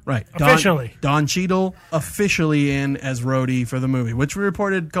to do. Right. Officially. Don Cheadle officially in as Rhodey for the movie, which we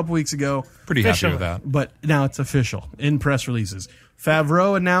reported a couple weeks ago. Pretty happy Officially. with that. But now it's official in press releases.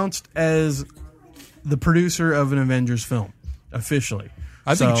 Favreau announced as the producer of an Avengers film officially.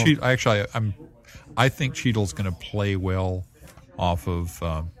 I think Cheadle's going to play well off of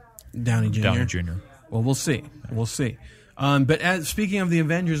Downey Jr. Downey Jr. Well, we'll see. We'll see. But speaking of the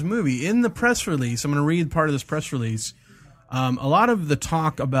Avengers movie, in the press release, I'm going to read part of this press release. A lot of the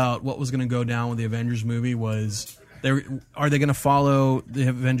talk about what was going to go down with the Avengers movie was, are they going to follow the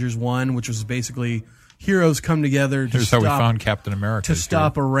Avengers 1, which was basically heroes come together to Here's how we found Captain America. to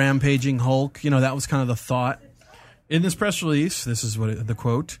stop a rampaging Hulk. You know, that was kind of the thought. In this press release, this is the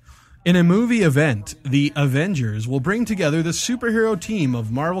quote. In a movie event, the Avengers will bring together the superhero team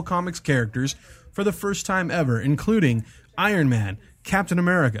of Marvel Comics characters for the first time ever, including Iron Man, Captain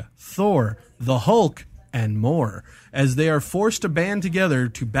America, Thor, the Hulk, and more, as they are forced to band together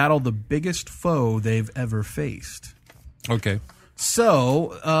to battle the biggest foe they've ever faced. Okay.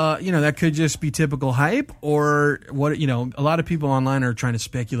 So, that could just be typical hype, or what, a lot of people online are trying to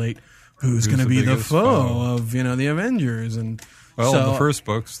speculate who's going to be the biggest foe of, the Avengers. And Well, so, in the first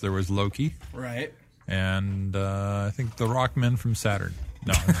books, there was Loki, right. and I think the Rockmen from Saturn.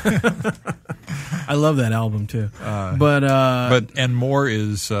 No, I love that album too. and more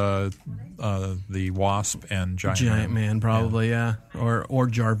is the Wasp and Giant Man, probably, yeah. Or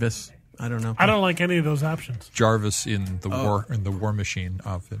Jarvis. I don't know. I don't like any of those options. Jarvis in the War Machine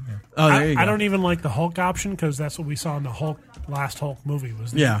outfit. Yeah. Oh, there you go. I don't even like the Hulk option because that's what we saw in the last Hulk movie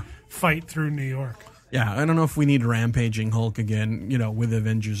was the fight through New York. Yeah, I don't know if we need rampaging Hulk again, with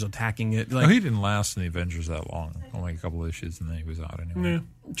Avengers attacking it. He didn't last in the Avengers that long. Only a couple of issues, and then he was out anyway. Yeah.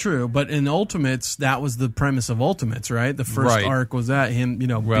 True, but in Ultimates, that was the premise of Ultimates, right? The first arc was that him,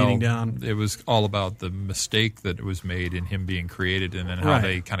 beating down. It was all about the mistake that was made in him being created, and then how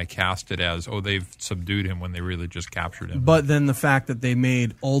they kind of cast it as, they've subdued him when they really just captured him. But then the fact that they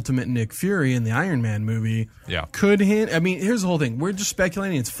made Ultimate Nick Fury in the Iron Man movie could hint. I mean, here's the whole thing. We're just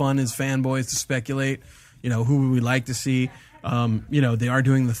speculating. It's fun as fanboys to speculate. Who would we like to see? They are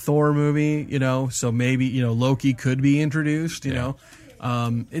doing the Thor movie, so maybe, Loki could be introduced, It's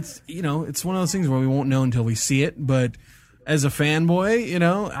one of those things where we won't know until we see it, but as a fanboy,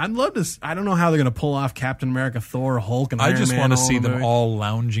 I'd love to. I don't know how they're going to pull off Captain America, Thor, Hulk, and Iron Man. I just want to see them movie. all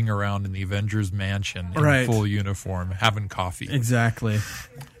lounging around in the Avengers mansion in full uniform, having coffee. Exactly.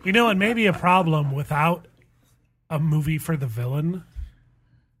 It may be a problem without a movie for the villain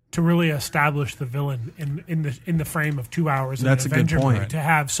to really establish the villain in the frame of 2 hours. That's a good point. Movie, to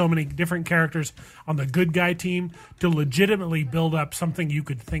have so many different characters on the good guy team to legitimately build up something you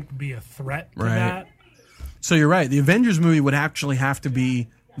could think would be a threat to that. So you're right. The Avengers movie would actually have to be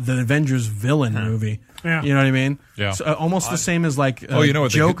the Avengers villain movie. Yeah. You know what I mean? Yeah. So, almost the same as like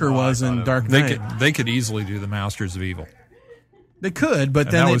Joker was in Dark Knight. They could easily do the Masters of Evil. They could, but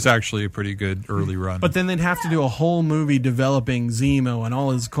And then that was actually a pretty good early run. But then they'd have to do a whole movie developing Zemo and all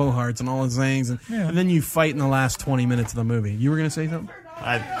his cohorts and all his things, and then you fight in the last 20 minutes of the movie. You were going to say something?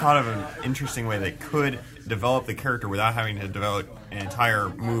 I thought of an interesting way they could develop the character without having to develop an entire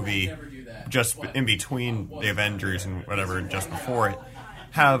movie just in between the Avengers and whatever, just before it.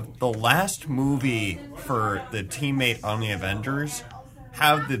 Have the last movie for the teammate on the Avengers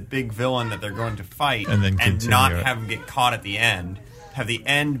have the big villain that they're going to fight and not have him get caught at the end. Have the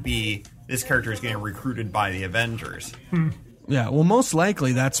end be this character is getting recruited by the Avengers. Yeah, well, most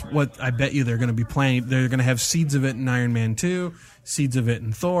likely that's what I bet you they're going to be playing. They're going to have seeds of it in Iron Man 2, seeds of it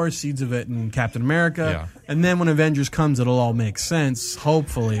in Thor, seeds of it in Captain America, and then when Avengers comes, it'll all make sense,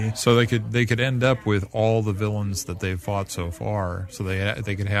 hopefully. So they could end up with all the villains that they've fought so far. So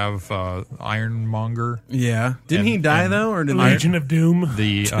they could have Ironmonger. Yeah, didn't he die though, or did Legion of Doom?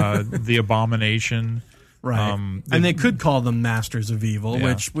 The Abomination. Right, and they could call them Masters of Evil,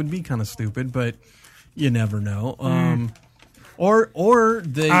 which would be kind of stupid, but you never know. Or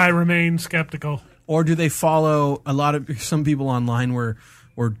they. I remain skeptical. Or do they follow some people online were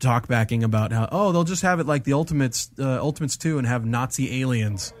talkbacking about how they'll just have it like the Ultimates 2 and have Nazi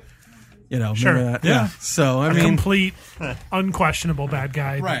aliens. Sure. That? Yeah. So I mean, complete, unquestionable bad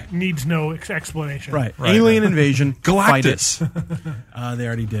guy. Right. Needs no explanation. Right. Alien invasion. Galactus. They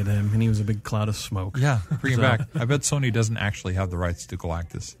already did him, and he was a big cloud of smoke. Yeah, bring it back. I bet Sony doesn't actually have the rights to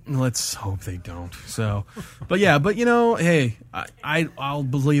Galactus. Let's hope they don't. So, but hey, I'll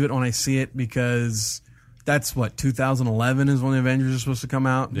believe it when I see it because that's what 2011 is when the Avengers are supposed to come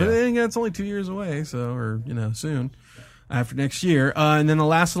out. But it's only 2 years away, so soon. After next year. And then the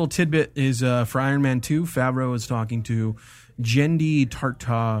last little tidbit is for Iron Man 2, Favreau is talking to Jendi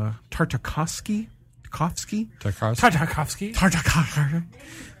Tartakovsky. Tartakovsky. Tartakovsky.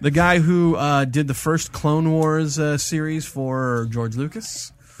 The guy who did the first Clone Wars series for George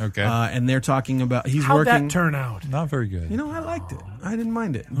Lucas. Okay. And they're talking about How'd working. that turn out? Not very good. You know, I liked it. I didn't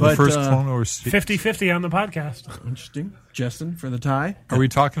mind it. The But first Clone Wars. 50-50 on the podcast. interesting. Justin for the tie. Are we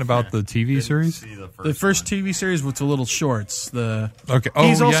talking about the TV series? See The first TV series with the little shorts. Okay. Oh,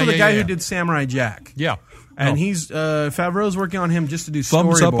 He's also yeah, the guy yeah. who did Samurai Jack. Yeah. And Oh. he's Favreau's working on him just to do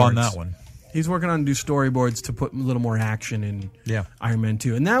Thumbs storyboards. up on that one. He's working on do storyboards to put a little more action in Yeah. Iron Man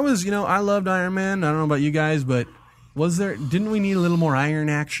 2. And that was, I loved Iron Man. I don't know about you guys, but didn't we need a little more iron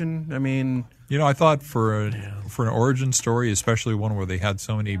action? I mean, I thought for an origin story, especially one where they had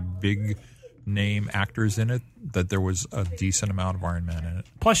so many big name actors in it, that there was a decent amount of Iron Man in it.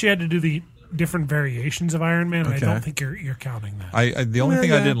 Plus, you had to do the different variations of Iron Man. And Okay. I don't think you're counting that. The only thing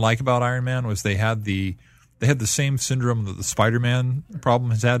yeah. I didn't like about Iron Man was they had the same syndrome that the Spider-Man problem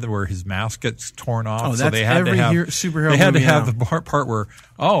has had, where his mask gets torn off. Oh, so that's they had every to have superhero They had to movie have now. the part where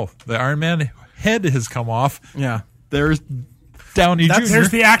the Iron Man head has come off. yeah. There's Downey Jr. There's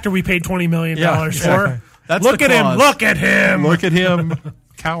the actor we paid $20 million Yeah. for. That's Look the at him! clause. Look at him! Look at him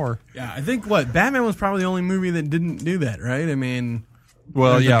cower. Yeah, I think Batman was probably the only movie that didn't do that, right? I mean,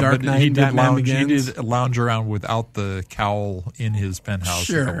 Well, The yeah, Dark but Knight he and did Batman lounge. He Begins. did lounge around without the cowl in his penthouse.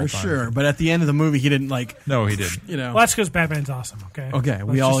 a couple sure. times. But at the end of the movie, he didn't No, he didn't. Well, that's because Batman's awesome, okay? Okay,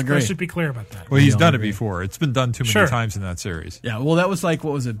 we all agree. Let's just be clear about that. Well, he's all done agree. it before. It's been done too many Sure. times in that series. Yeah, well, that was like,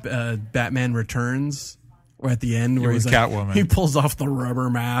 what was it, Batman Returns? Or at the end, where with he's like, Catwoman. he pulls off the rubber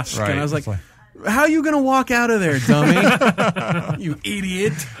mask. Right. And I was like, It's how are you going to walk out of there, dummy? You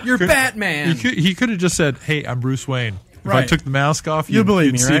idiot. You're Batman. He could have just said, "Hey, I'm Bruce Wayne." If I Right. took the mask off, You you'd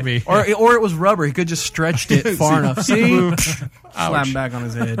believe me, see right? me. Or it was rubber. He could just stretched it far enough. See? Slap him back on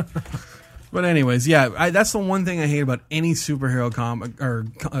his head. But anyways, yeah, that's the one thing I hate about any superhero comic or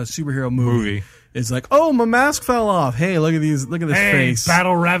superhero movie. It's like, oh, my mask fell off. Hey, look at this Hey, face.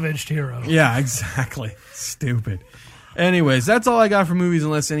 battle ravaged hero. Yeah, exactly. Stupid. Anyways, that's all I got for movies.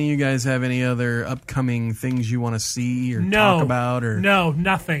 Unless any of you guys have any other upcoming things you want to see or talk about, or no,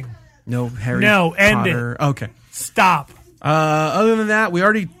 nothing. no Harry No, end it. Potter. Okay. Stop. Other than that, we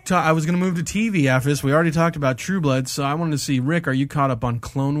already. I was going to move to TV after this. We already talked about True Blood, so I wanted to see, Rick, are you caught up on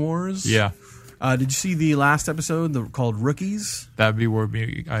Clone Wars? Yeah, Did you see the last episode called Rookies? that'd be where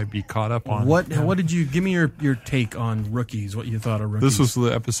I'd be caught up on. What did you give me your take on Rookies? What you thought of Rookies? This was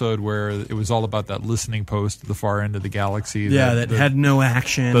the episode where it was all about that listening post at the far end of the galaxy. that had no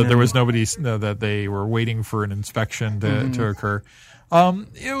action. There was nobody that they were waiting for an inspection to occur.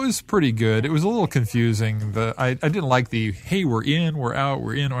 It was pretty good. It was a little confusing. I didn't like the hey, we're in, we're out,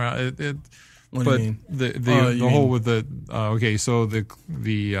 we're in, we're out. What but do you mean? the whole with the okay, so the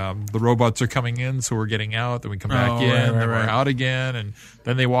robots are coming in, so we're getting out, then we come back in, then we're out again, and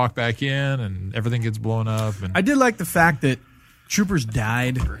then they walk back in, and everything gets blown up. And I did like the fact that troopers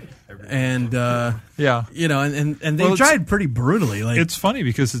died, and yeah, and they died pretty brutally. Like, it's funny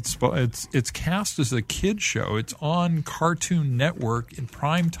because it's cast as a kid show. It's on Cartoon Network in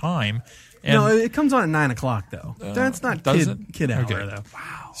prime time. And no, it comes on at 9:00 though. That's not does kid hour Okay. though.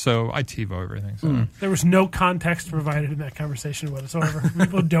 So I TiVo everything. So. There was no context provided in that conversation whatsoever.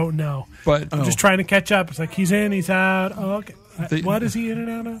 People don't know. But I'm just trying to catch up. It's like he's in, he's out. Oh, okay. What is he in and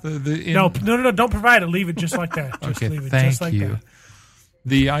out of? No, don't provide it. Leave it just like that. Just Okay, leave it thank just like you. that.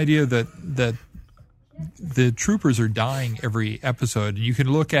 The idea that the troopers are dying every episode, you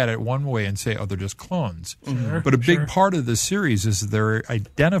can look at it one way and say, oh, they're just clones. But a big part of the series is they're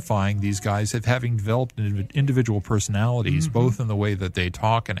identifying these guys as having developed individual personalities, both in the way that they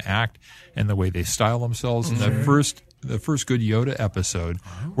talk and act and the way they style themselves. And the first good Yoda episode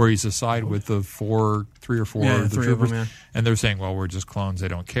where he's aside with the three or four of the three of troopers, them, and they're saying, well, we're just clones, they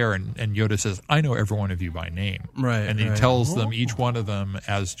don't care. And Yoda says, I know every one of you by name. Right, And he right. tells them, each one of them,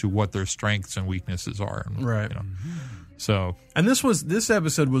 as to what their strengths and weaknesses are. And, Right. So And this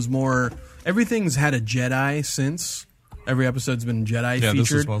episode was more. Everything's had a Jedi since. Every episode's been Jedi Yeah, featured.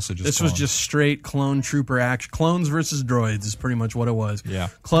 this was mostly just This was clones. just straight clone trooper action. Clones versus droids is pretty much what it was. Yeah.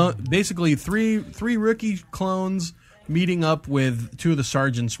 Basically, three rookie clones meeting up with two of the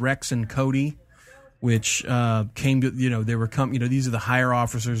sergeants, Rex and Cody, which came to they were these are the higher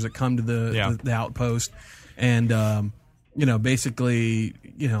officers that come to the outpost, and basically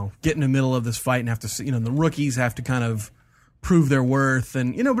get in the middle of this fight and have to the rookies have to kind of prove their worth,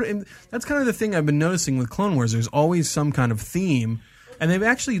 and but that's kind of the thing I've been noticing with Clone Wars. There's always some kind of theme, and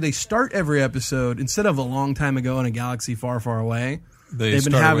they start every episode instead of a long time ago in a galaxy far, far away. They've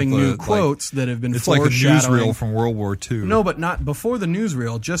been having new quotes that have been it's like a foreshadowing. newsreel from World War II. No, but not before the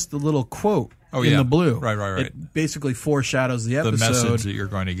newsreel. Just the little quote in the blue. Right. It basically foreshadows the The episode. message that you're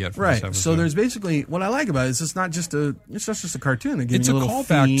going to get from this Right. episode. So there's basically what I like about it is it's not just a cartoon. They give It's you a little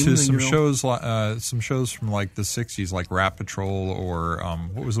callback theme to and some you'll- shows from like the 60s, like Rat Patrol or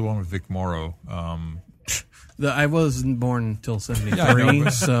what was the one with Vic Morrow? I wasn't born until 73, Yeah, I know,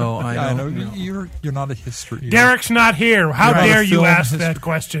 but- so I I don't know know. you're not a history. Derek's not here. How You're dare a you film ask history- that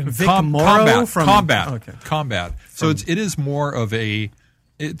question? Vic Morrow from combat. Okay. Combat. So it is more of a.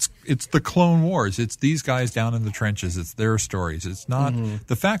 It's the Clone Wars. It's these guys down in the trenches. It's their stories. It's not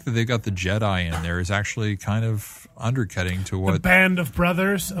the fact that they've got the Jedi in there is actually kind of undercutting to The what. band of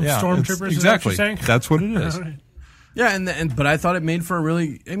brothers of stormtroopers. Exactly. Is that what you're saying? That's what it is. Yeah, but I thought it made for a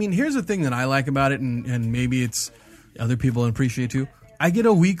really. I mean, here's the thing that I like about it, and maybe it's other people appreciate too. I get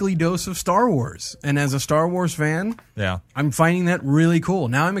a weekly dose of Star Wars, and as a Star Wars fan, Yeah. I'm finding that really cool.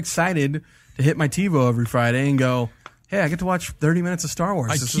 Now I'm excited to hit my TiVo every Friday and go, hey, I get to watch 30 minutes of Star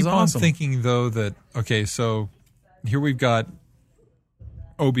Wars. I This keep is on awesome. thinking though that okay, so here we've got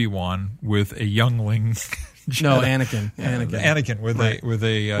Obi-Wan with a youngling. No, Jedi. Anakin. with Right. a With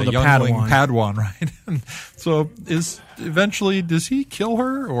a youngling Padawan. Padawan, right? And so does he kill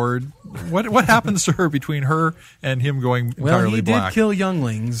her, or what happens to her between her and him going Well, entirely he black? did kill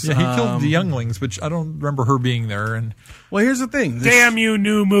younglings. Yeah, he killed the younglings, which I don't remember her being there. And Well, here's the thing. Damn you,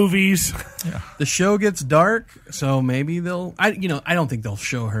 new movies. The show gets dark, so maybe they'll. I don't think they'll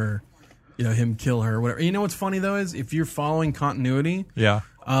show her, him kill her or whatever. You know what's funny though is if you're following continuity. yeah,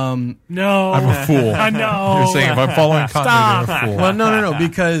 No. I'm a fool. I know. You're saying if I'm following continuity, I'm a fool. Well, no,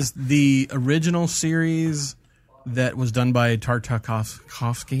 because the original series that was done by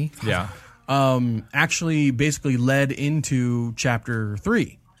Tartakovsky, Yeah, actually basically led into Chapter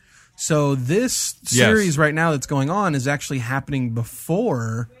 3. So this series right now that's going on is actually happening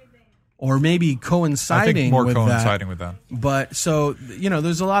before, or maybe I coinciding think more with coinciding that. with that. But so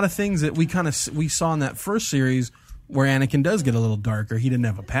there's a lot of things that we saw in that first series where Anakin does get a little darker. He didn't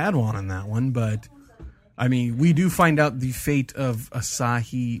have a Padawan in that one, but I mean, we do find out the fate of what's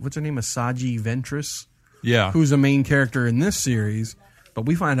her name, Asajj Ventress, Yeah, who's a main character in this series, but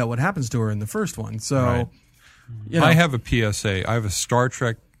we find out what happens to her in the first one. So, Right. I have a PSA. I have a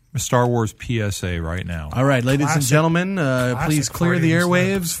Star Wars PSA right now. all right, ladies and Classic- gentlemen, please classic clear the Freudian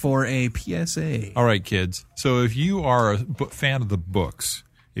airwaves for a PSA. All right, kids. So if you are a fan of the books,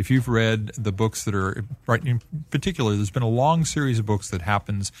 if you've read the books that are right in particular, there's been a long series of books that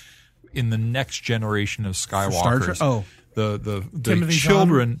happens in the next generation of Skywalkers. Star Trek? Oh. the Timothy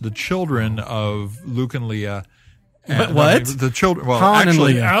children of Luke and Leia. But what? The children. Well, Han and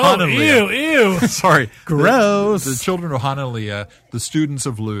actually, Leia. Oh, Han and Leia. ew. Sorry, Gross. The children of Han and Leia, the students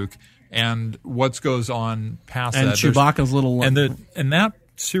of Luke, and what goes on past And that. There's- Chewbacca's little and that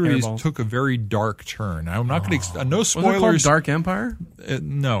series Airball. took a very dark turn. I'm not going to no was it called spoilers. Dark Empire?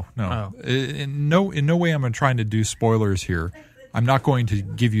 No. Oh. In no way am I trying to do spoilers here. I'm not going to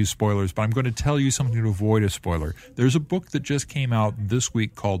give you spoilers, but I'm going to tell you something to avoid a spoiler. There's a book that just came out this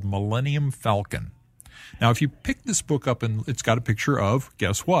week called Millennium Falcon. Now, if you pick this book up and it's got a picture of,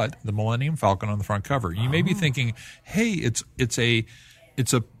 guess what? The Millennium Falcon on the front cover. You may be thinking, hey, it's a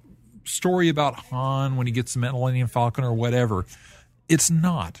story about Han when he gets the Millennium Falcon or whatever. It's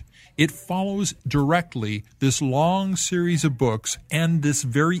not. It follows directly this long series of books and this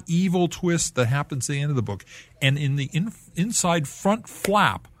very evil twist that happens at the end of the book. And in the inside front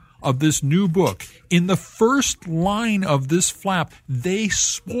flap of this new book, in the first line of this flap, they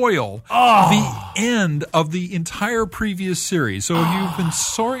spoil the end of the entire previous series. So you've been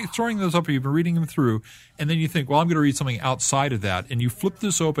throwing those up, you've been reading them through, and then you think, well, I'm going to read something outside of that. And you flip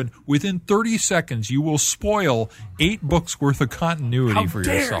this open. Within 30 seconds, you will spoil 8 books worth of continuity for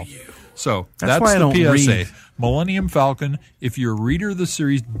dare yourself. you. So That's that's why I the don't PSA. read. Millennium Falcon. If you're a reader of the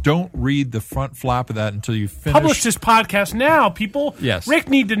series, don't read the front flap of that until you finish. Publish this podcast now, people. Yes. Rick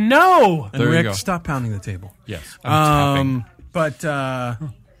need to know. And There you Rick, go. stop pounding the table. Yes. I'm tapping. But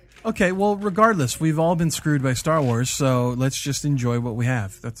okay, well, regardless, we've all been screwed by Star Wars, so let's just enjoy what we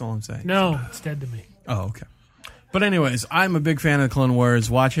have. That's all I'm saying. No, it's dead to me. Oh, okay. But anyways, I'm a big fan of the Clone Wars.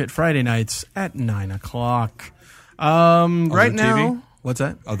 Watch it Friday nights at 9:00. Right now, TV? what's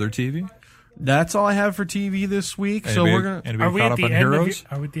that? Other TV? That's all I have for TV this week. So Anybody- we're gonna. anybody Are we caught at up the on end Heroes?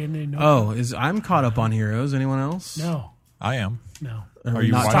 Are we at the end of I'm caught up on Heroes. Anyone else? No. I am. No. Are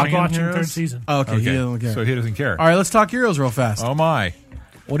you Not watching Stop talking watching Heroes? third season. Oh, okay, he doesn't care. So he doesn't care. All right, let's talk Heroes real fast. Oh my.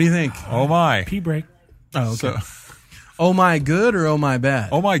 What do you think? Oh my. Pee break. Oh, okay. So, Oh my good or oh my bad?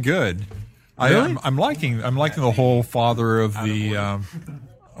 oh my good. Really? I'm liking the whole father of the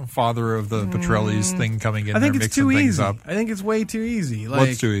Petrellis thing coming in I think there it's mixing too things easy. up. I think it's way too easy. Like,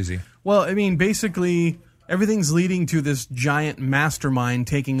 What's too easy? Well, I mean, basically, everything's leading to this giant mastermind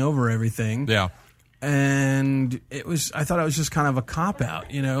taking over everything. Yeah. And I thought it was just kind of a cop-out,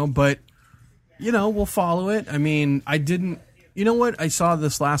 but, we'll follow it. I mean, you know what I saw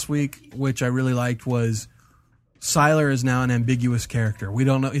this last week, which I really liked, was Sylar is now an ambiguous character. We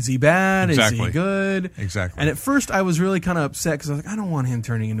don't know, is he bad? Exactly. Is he good? Exactly. And at first I was really kind of upset because I was like, I don't want him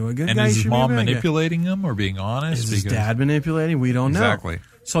turning into a good And guy. is He his should be a mom bad guy. manipulating him or being honest? Is his dad manipulating? We don't know. Exactly.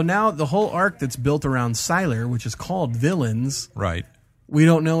 So now the whole arc that's built around Sylar, which is called Villains, Right. we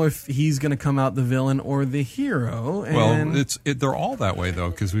don't know if he's going to come out the villain or the hero. And Well, they're all that way though,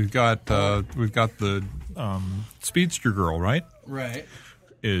 because we've got the speedster girl, right? right.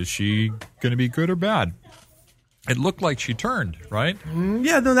 Is she going to be good or bad? It looked like she turned, right?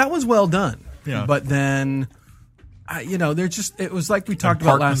 Yeah, no, that was well done. Yeah. But then, it was like we talked And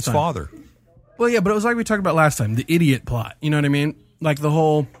about Parkman's last time. father. Well, yeah, but it was like we talked about last time, the idiot plot. You know what I mean? Like the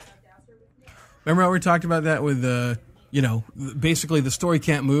whole. Remember how we talked about that with basically the story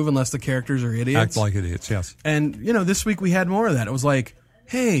can't move unless the characters are idiots. Act like idiots, yes. And this week we had more of that. It was like,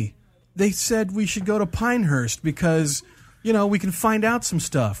 hey, they said we should go to Pinehurst because we can find out some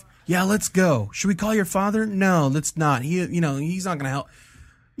stuff. Yeah, let's go. Should we call your father? No, let's not. He's not going to help.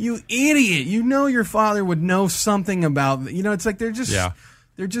 You idiot! Your father would know something about. It's like they're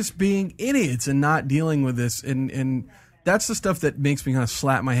just being idiots and not dealing with this. And that's the stuff that makes me kind of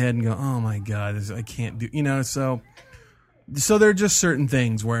slap my head and go, oh my god, I can't do. So there are just certain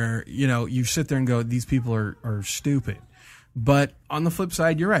things where you sit there and go, these people are stupid. But on the flip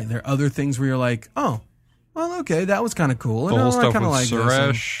side, you're right. There are other things where you're like, oh. Well, okay, that was kind of cool. The whole stuff with like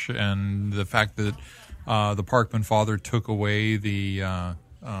Suresh and the fact that the Parkman father took away the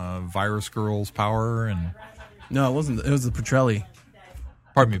virus girl's power and... No, it wasn't. It was the Petrelli.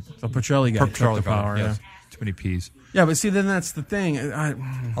 Pardon me. The Petrelli guy took the power. Yes. Yeah. Too many P's. Yeah, but see, then that's the thing. I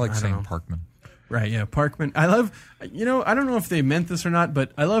like saying Parkman. Right, yeah, Parkman. I love, I don't know if they meant this or not,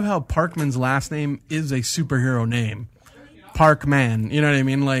 but I love how Parkman's last name is a superhero name. Parkman, you know what I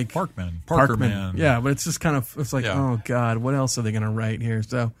mean? Like Parkman. Parkerman. Yeah, but it's just kind of, it's like, oh God, what else are they going to write here?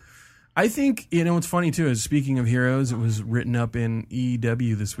 So I think, what's funny too is, speaking of Heroes, it was written up in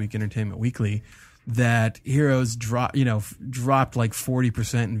EW this week, Entertainment Weekly, that Heroes dropped like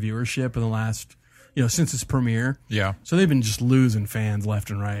 40% in viewership in the last, since its premiere. Yeah. So they've been just losing fans left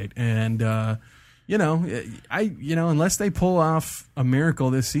and right. And, unless they pull off a miracle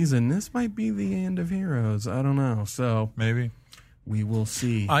this season, this might be the end of Heroes. I don't know. So maybe we will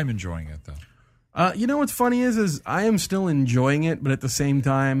see. I'm enjoying it though. What's funny is I am still enjoying it, but at the same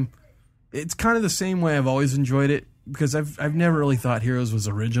time, it's kind of the same way I've always enjoyed it, because I've never really thought Heroes was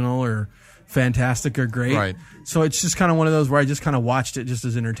original or fantastic or great. Right. So it's just kind of one of those where I just kind of watched it just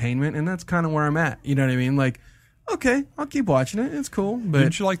as entertainment, and that's kind of where I'm at. You know what I mean? Like, okay, I'll keep watching it. It's cool. But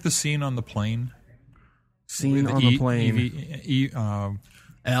didn't you like the scene on the plane? Scene on the plane.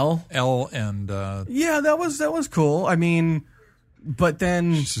 L and yeah, that was cool. I mean, but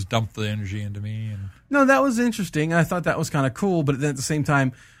then she just dumped the energy into me. And no, that was interesting. I thought that was kind of cool, but then at the same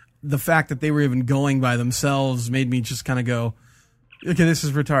time, the fact that they were even going by themselves made me just kind of go, okay, this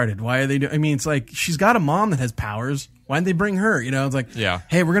is retarded. Why are they doing? I mean, it's like, she's got a mom that has powers. Why didn't they bring her? It's like,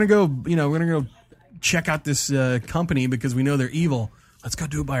 hey, we're gonna go check out this company because we know they're evil. Let's go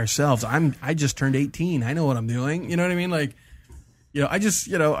do it by ourselves. I just turned 18. I know what I'm doing. You know what I mean? Like, I just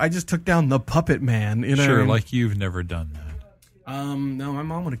took down the puppet man. You know sure, what I mean? like you've never done that. No, my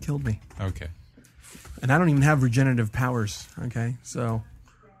mom would have killed me. Okay. And I don't even have regenerative powers. Okay, so,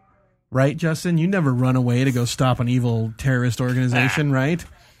 right, Justin? You never run away to go stop an evil terrorist organization, right?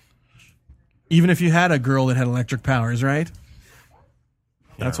 Even if you had a girl that had electric powers, right?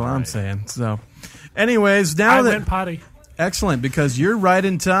 That's what I'm saying. So, anyways, now I that went potty. excellent, because you're right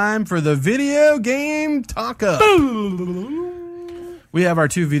in time for the video game talk up. We have our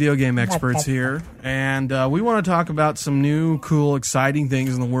two video game experts here, and we want to talk about some new, cool, exciting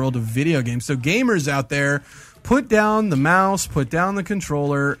things in the world of video games. So gamers out there, put down the mouse, put down the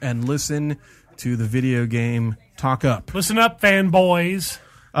controller, and listen to the video game talk up. Listen up, fanboys.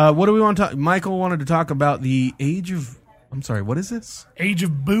 What do we want to talk? Michael wanted to talk about the Age of... I'm sorry, what is this? Age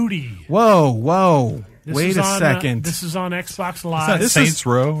of Booty. Whoa. This Wait is a on, second. This is on Xbox Live. This Saints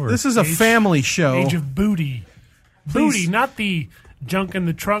Row? Or? This is a family show. Age of Booty. Please. Booty, not the junk in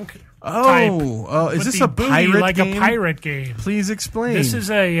the trunk type. Is but this the a booty, pirate like game? a pirate game. Please explain. This is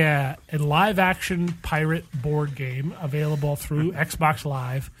a live-action pirate board game available through Xbox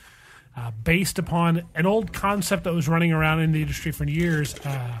Live, based upon an old concept that was running around in the industry for years,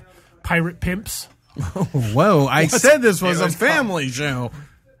 pirate pimps. Whoa, I said this was a family show.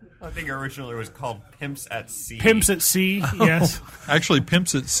 I think originally it was called Pimps at Sea. Pimps at Sea, yes. Actually,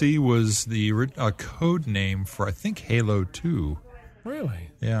 Pimps at Sea was the code name for, I think, Halo 2. Really?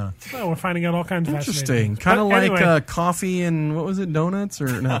 Yeah. Well, we're finding out all kinds of Interesting. fascinating. Kind of But like anyway, coffee and, what was it, donuts?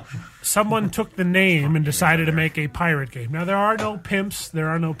 Or no? someone took the name and decided to make a pirate game. Now, there are no pimps. There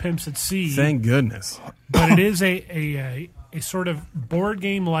are no pimps at sea. Thank goodness. But it is a sort of board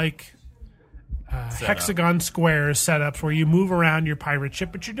game-like hexagon squares setups where you move around your pirate ship,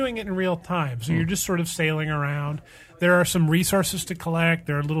 but you're doing it in real time. So you're just sort of sailing around. There are some resources to collect.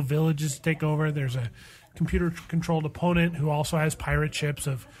 There are little villages to take over. There's a computer-controlled opponent who also has pirate ships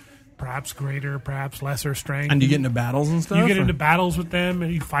of perhaps greater, perhaps lesser strength. And you get into battles and stuff? You get or- into battles with them,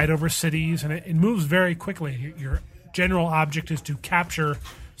 and you fight over cities, and it moves very quickly. Your general object is to capture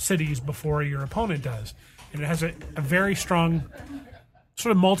cities before your opponent does. And it has a very strong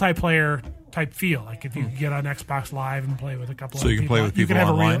sort of multiplayer type feel. Like if you get on Xbox Live and play with a couple of So you can people, play with you people could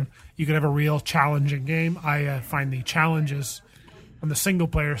have online? you could have a real challenging game. I find the challenges on the single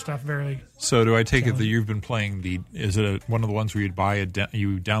player stuff very. So do I take it that you've been playing is it one of the ones where you'd buy you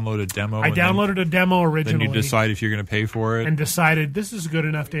download a demo? I and downloaded a demo then originally. you decide if you're going to pay for it? and decided this is good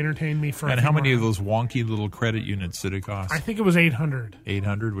enough to entertain me for. And a how few many more of those wonky little credit units did it cost? I think it was 800.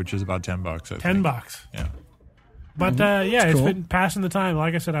 800, which is about $10. I think. $10. Yeah. But yeah, it's cool. been passing the time.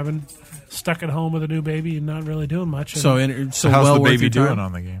 Like I said, I've been stuck at home with a new baby and not really doing much. And So How's well the worth baby your doing time?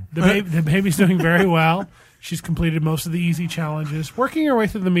 on the game? the baby's doing very well. She's completed most of the easy challenges, working her way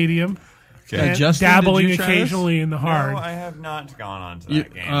through the medium, and Justin, dabbling did you try this? occasionally in the hard. No, I have not gone on to You-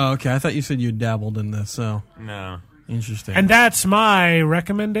 that game. oh, okay. I thought you said you dabbled in this. So No. interesting. And that's my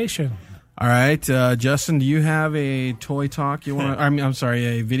recommendation. all right, Justin, do you have a toy talk you want? I'm sorry,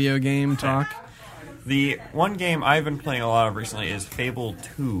 a video game talk. The one game I've been playing a lot of recently is Fable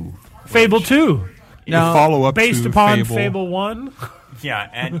 2. Fable 2, Now, the follow-up based to upon Fable. Fable 1. Yeah,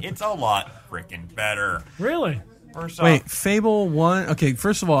 and it's a lot freaking better. Really? First off, Wait, Fable 1. Okay,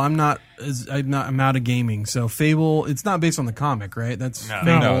 first of all, I'm out of gaming. So Fable, it's not based on the comic, right? That's No.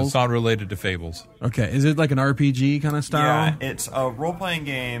 No, Fables. it's not related to Fables. Okay, is it like an RPG kind of style? yeah, it's a role-playing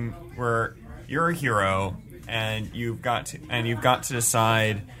game where you're a hero and you've got to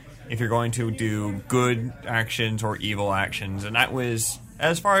decide if you're going to do good actions or evil actions, and that was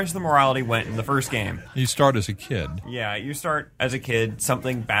as far as the morality went in the first game. You start as a kid. Yeah, you start as a kid,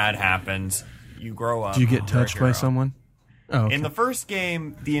 something bad happens, you grow up. Do you get you're a touched by hero. someone? Oh, okay. In the first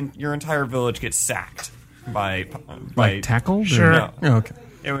game, your entire village gets sacked by like tackled? or- Sure. No. Oh, okay.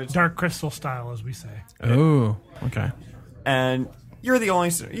 It was Dark Crystal style, as we say. Oh, okay. and you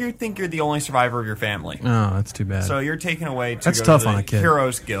think you're the only survivor of your family. Oh, that's too bad. So you're taken away to That's go tough to the on a kid.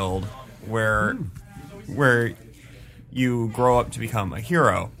 Heroes Guild, where you grow up to become a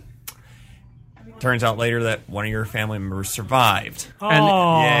hero. Turns out later that one of your family members survived. And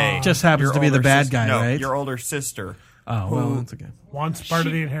Yay! just happens Your to be the older bad sis- guy, no, right? your older sister. Oh, well, that's okay. Wants part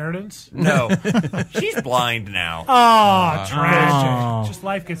of the inheritance? No, she's blind now. Oh, tragic. Oh. Just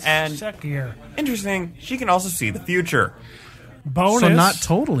life gets And- suckier. Interesting. She can also see the future. Bonus. So not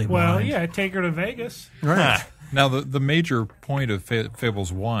totally Well, blind. yeah, take her to Vegas. Right. Huh. Now, the major point of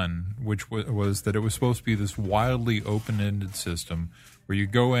Fables 1, which was that it was supposed to be this wildly open-ended system where you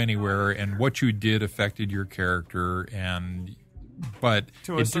go anywhere and what you did affected your character, but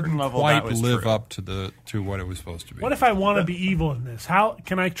To a it certain didn't level, quite that was live true. up to what it was supposed to be. What if I want to be evil in this? How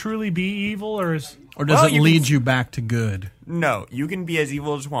can I truly be evil, or is Or does Well, it you lead can- you back to good? No, you can be as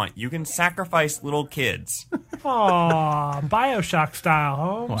evil as you want. You can sacrifice little kids BioShock style,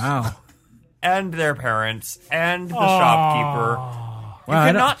 Holmes? Wow. and their parents and the shopkeeper. You Wow, I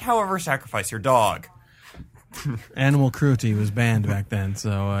don't- cannot, however, sacrifice your dog. Animal cruelty was banned back then,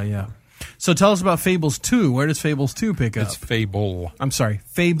 so yeah. So tell us about Fables 2. Where does Fables 2 pick up? It's Fable. I'm sorry,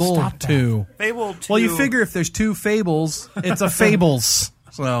 Fable Stop that. 2. Fable 2. Well, you figure if there's two Fables, it's a Fables.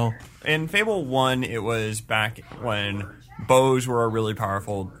 So In Fable 1, it was back when bows were a really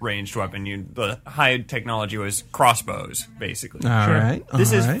powerful ranged weapon. The high technology was crossbows, basically. all right,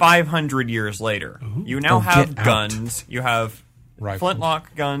 This all is right. 500 years later. You now Oh, have get out. guns. You have Rifles.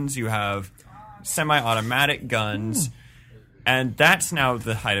 flintlock guns. You have semi-automatic guns. And that's now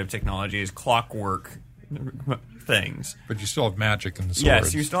the height of technology, is clockwork things. But you still have magic and swords.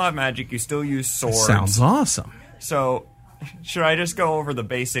 Yes, you still have magic. You still use swords. Sounds awesome. So, should I just go over the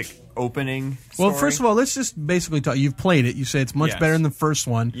basic opening Well, story? first of all, let's just basically talk. You've played it. You say it's much Yes. better than the first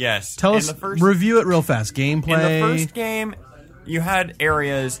one. Yes. Tell In us, the first- review it real fast. Gameplay. in the first game, you had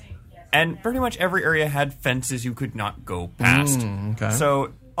areas, and pretty much every area had fences you could not go past. okay. So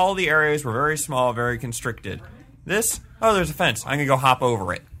all the areas were very small, very constricted. There's a fence. I'm going to go hop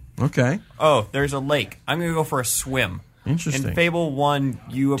over it. Okay. Oh, there's a lake. I'm going to go for a swim. Interesting. In Fable 1,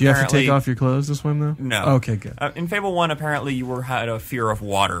 you Do you have to apparently... take off your clothes to swim, though? No. Okay, good. In Fable 1, apparently you had a fear of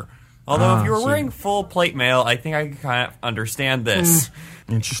water. Although if you were so- wearing full plate mail, I think I can kind of understand this.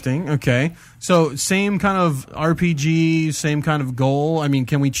 Interesting. Okay. So same kind of RPG, same kind of goal. I mean,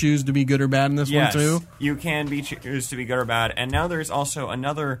 can we choose to be good or bad in this Yes, one too? you can choose to be good or bad. And now there's also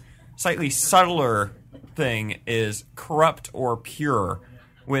another slightly subtler thing is corrupt or pure,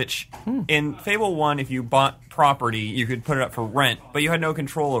 which in Fable 1, if you bought property, you could put it up for rent, but you had no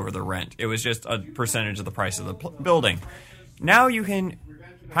control over the rent. It was just a percentage of the price of the building. Now you can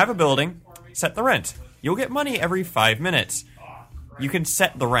have a building, set the rent. You'll get money every 5 minutes. You can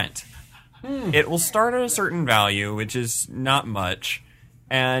set the rent. It will start at a certain value, which is not much,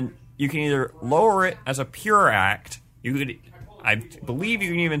 and you can either lower it as a pure act. I believe you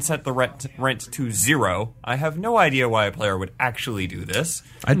can even set the rent to 0. I have no idea why a player would actually do this.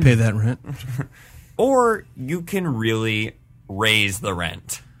 I'd pay that rent. Or you can really raise the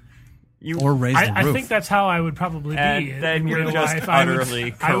rent. Or raise the roof. I think that's how I would probably be. And then in you're real just life.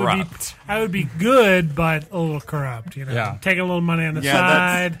 utterly corrupt. I would be good, but a little corrupt. Yeah. Taking a little money on the Yeah,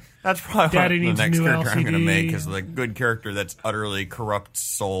 side. that's probably Daddy the needs a next new character I'm going to LCD. make is the good character that's utterly corrupt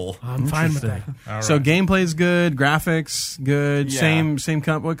soul. I'm fine with that. So gameplay's good, graphics good. Yeah.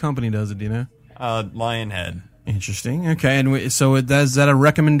 Same. What company does it? Do you know? Lionhead. Interesting. Okay, and is that a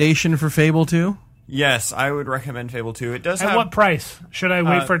recommendation for Fable 2? Yes, I would recommend Fable 2. It does At have... what price? Should I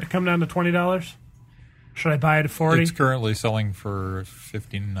wait for it to come down to $20? Should I buy it at $40? It's currently selling for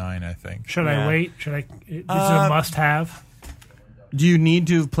 $59, I think. Should Yeah. I wait? Is it a must-have? Do you need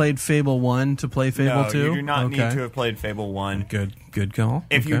to have played Fable 1 to play Fable 2? you do not need to have played Fable 1. Good call.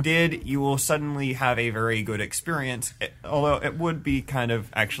 If you Okay. did, you will suddenly have a very good experience, although it would be kind of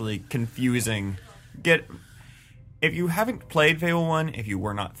actually confusing. If you haven't played Fable 1, if you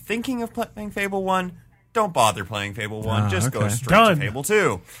were not thinking of playing Fable 1, don't bother playing Fable 1. Just go okay. straight Done. to Fable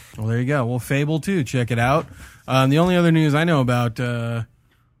 2. Well, there you go. Well, Fable 2, check it out. The only other news I know about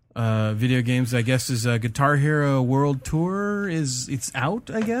video games, I guess, is Guitar Hero World Tour. It's out,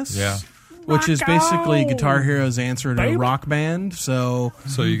 I guess. Yeah. Which is basically Guitar Hero's answer to Baby. a rock band. So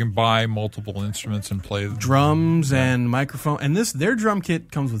So you can buy multiple instruments and play them. drums and microphone, and their drum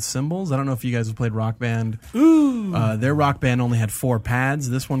kit comes with cymbals. I don't know if you guys have played Rock Band. Ooh, their Rock Band only had 4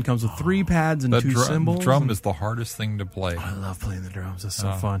 pads. This one comes with 3 pads and That 2 cymbals. drum is the hardest thing to play. I love playing the drums. It's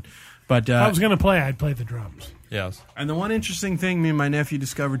so fun. But If I was going to play, I'd play the drums. Yes. and the one interesting thing me and my nephew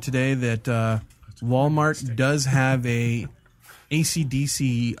discovered today that Walmart does have a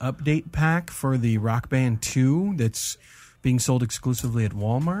AC/DC update pack for the Rock Band 2 that's being sold exclusively at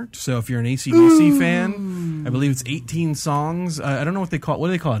Walmart. So if you're an AC/DC fan, I believe it's 18 songs. I don't know what they call it. What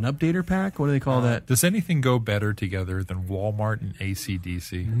do they call it? An updater pack? What do they call that? Does anything go better together than Walmart and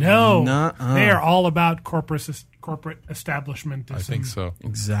AC/DC? No. Nuh-uh. They are all about corporate establishment. I think so.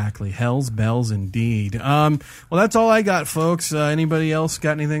 Exactly. Hell's bells indeed. Well, that's all I got, folks. Anybody else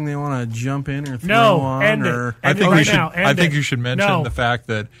got anything they want to jump in or throw No, on? end or it. I End think it we right should. now. End I think it. you should mention No. the fact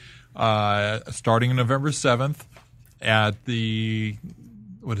that starting November 7th at the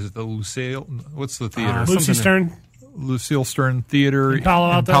the Lucille? What's the theater? Lucy Stern. Lucille Stern Theater In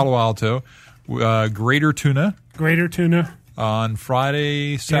Palo Alto. Palo Alto. Greater Tuna Greater Tuna. on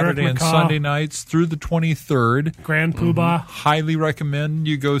Friday, Saturday, and McCaw. Sunday nights through the 23rd. Grand Poobah. Highly recommend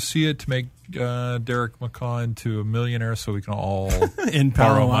you go see it to make Derek McCaw into a millionaire, so we can all In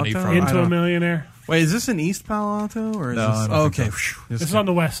borrow Palo money Alto? from him. Into a millionaire. Wait, is this in East Palo Alto or is No, this? I don't Okay, think phew, This is on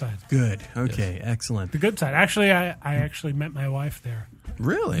the west side. good. Okay, excellent. The good side. Actually, I actually met my wife there.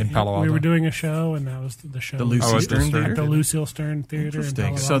 Really? In Palo Alto. We were doing a show, and that was the show. The Lucy Oh, at the Stern Stern Theater? At the Lucille Stern Theater in Interesting.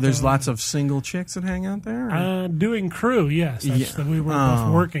 Palo So there's Alto. lots of single chicks that hang out there? or- Doing crew, yes. That's Yeah. we were Oh.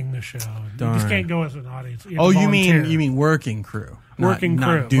 both working the show. You Darn. just can't go as an audience. You have Oh, to you volunteer. mean working crew? working not,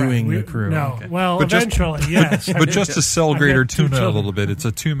 crew? Not doing right. the crew. No. Okay. Well, But just- eventually, yes. But just to sell I've Greater got 2 Tuna a children. little bit, it's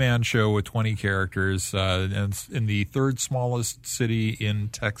a 2-man show with 20 characters, and it's in the 3rd smallest city in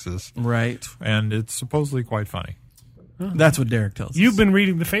Texas, Right. and it's supposedly quite funny. That's what Derek tells You've us. been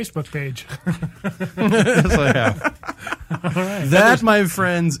reading the Facebook page. Yes, I have. That, my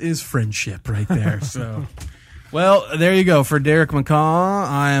friends, is friendship right there. So, well, there you go. For Derek McCaw,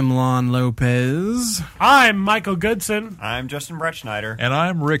 I am Lon Lopez. I'm Michael Goodson. I'm Justin Brett Schneider. And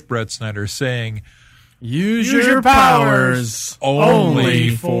I'm Rick Brett Snyder saying, Use your your powers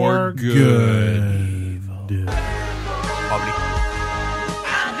only for for good. Poverty.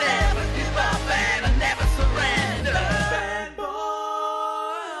 I never give up and I never surrender.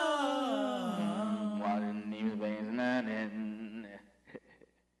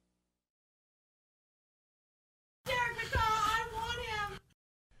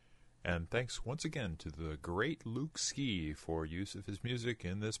 And thanks once again to the great Luke Ski for use of his music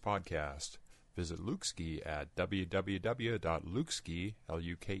in this podcast. Visit Luke Ski at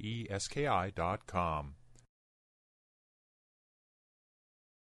www.lukeski.com.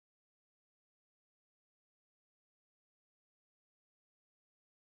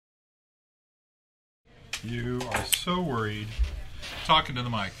 You are so worried. Talking to the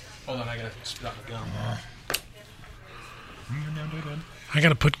mic. Hold on, I gotta spit out my gum. I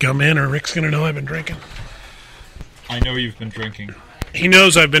gotta put gum in, or Rick's gonna know I've been drinking. I know you've been drinking. He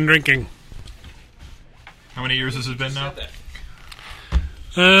knows I've been drinking. How many years has it been now?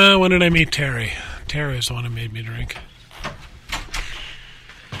 When did I meet Terry? Terry is the one who made me drink.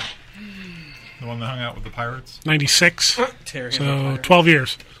 The one that hung out with the pirates? 96. Terry. So 12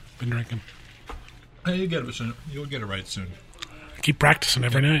 years been drinking. Hey, you get it soon. You'll get it right soon. I keep practicing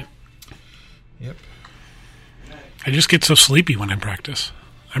every night. Yep. I just get so sleepy when I practice.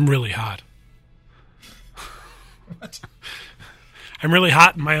 I'm really hot. What? I'm really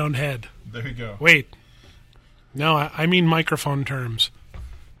hot in my own head. There you go. Wait. No, I mean microphone terms.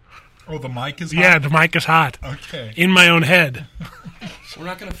 Oh, the mic is hot? Yeah, the mic is hot. Okay. In my own head. We're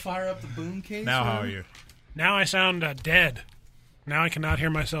not gonna fire up the boom case. Now how are you? Now I sound dead. Now I cannot hear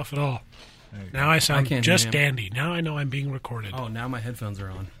myself at all. There you Now I sound can't just hear him. dandy. Now I know I'm being recorded. Oh, now my headphones are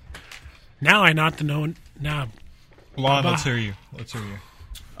on. Now I not to know. Now, Lon, Baba. let's hear you. Let's hear you.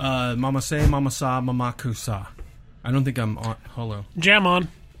 Mama say, mama sa, mama kusa. I don't think I'm on. Hello. jam on.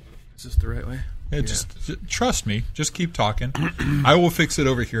 Is this the right way? Yeah, just trust me. Just keep talking. I will fix it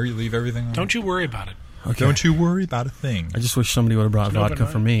over here. You leave everything on. Don't you worry about it. Okay. Don't you worry about a thing. I just wish somebody would have brought Open vodka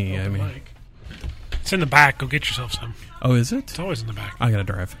mic. for me. I Open mean, mic. It's in the back. Go get yourself some. oh, is it? It's always in the back. I gotta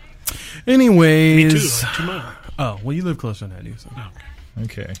drive. Anyways. Me too. Like 2 miles. Oh, well, you live closer than I do. So. Oh, okay.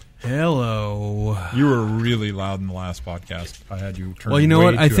 Okay. Hello. You were really loud in the last podcast. I had you turn. Well, you know way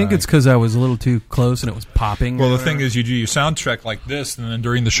what? I too think high. it's because I was a little too close and it was popping. Well, the thing is, you do your sound check like this, and then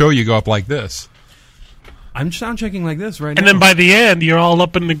during the show, you go up like this. I'm sound checking like this right now. And then by the end, you're all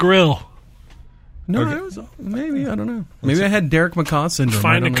up in the grill. No, Okay. it was maybe I don't know. Maybe I had Derek McCaw syndrome. I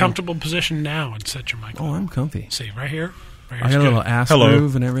Find a don't know. comfortable position now and set your mic. Oh, I'm comfy. See, right here. Right I here's got a little good. ass Hello,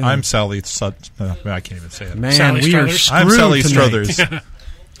 groove and everything. I'm Sally. I can't even say it. Man, Sally we are Struthers. screwed I'm Sally tonight. Struthers.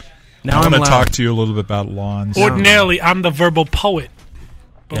 Now I I'm want to loud. talk to you a little bit about lawns. Ordinarily, I'm the verbal poet,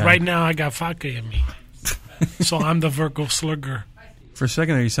 but Yeah. right now I got vodka in me, so I'm the verbal slugger. For a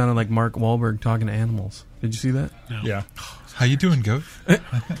second there, you sounded like Mark Wahlberg talking to animals. Did you see that? No. Yeah. How you doing, goat?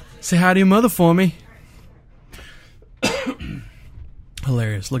 Say hi to your mother for me.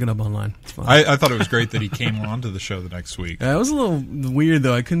 Hilarious. Look it up online. It's fun. I thought it was great that he came on to the show the next week. Yeah, it was a little weird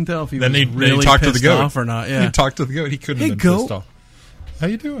though. I couldn't tell if he Then was he really talked to the pissed goat off or not. Yeah. He talked to the goat. He couldn't Hey, have been pissed goat. off. How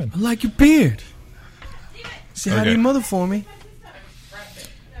you doing? I like your beard. Say hi to Okay. your mother for me.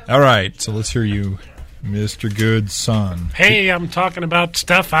 All right, so let's hear you, Mr. Good Son. Hey, I'm talking about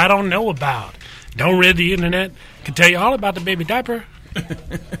stuff I don't know about. Don't read the internet. Can tell you all about the baby diaper.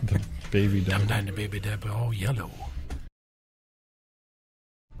 Baby dog. Sometimes the baby diaper all yellow.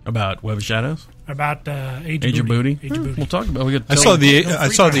 About Web of Shadows? About Age Age of Booty? Age of Booty. We'll talk about. We got. I saw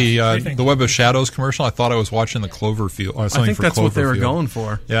the Everything. the Web of Shadows commercial. I thought I was watching the Cloverfield or I something think for that's what they were Cloverfield. going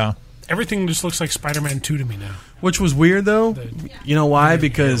for. Yeah. Everything just looks like Spider-Man 2 to me now. Which was weird though. You know why?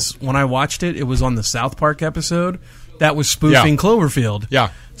 Because when I watched it, it was on the South Park episode that was spoofing Yeah. Cloverfield. Yeah.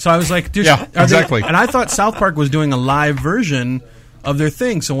 So I was like, Yeah, exactly. And I thought South Park was doing a live version of their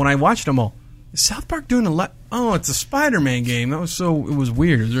thing. So when I watched them all, is South Park doing a live? Oh, it's a Spider-Man game. That was so. It was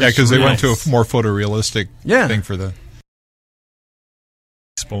weird. It was very Yeah, because they surreal. went to a more photorealistic Yeah. thing for the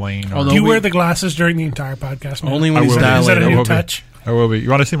explain. Or, Although Do you we- wear the glasses during the entire podcast? man? Only when I he's will be. Is that a dilated. I new will be. touch? I will be. You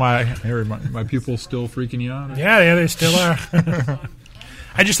want to see my pupils still freaking you out? Yeah, they still are.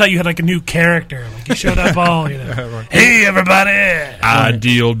 I just thought you had like a new character. Like you showed up all, you know. Hey, everybody! I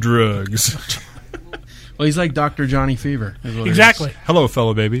deal drugs. Well, he's like Dr. Johnny Fever. is what it Exactly. is. Hello,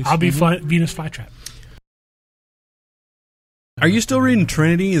 fellow babies. I'll be Venus Flytrap. Are you still reading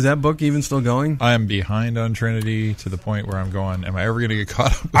Trinity? Is that book even still going? I am behind on Trinity to the point where I'm going, am I ever going to get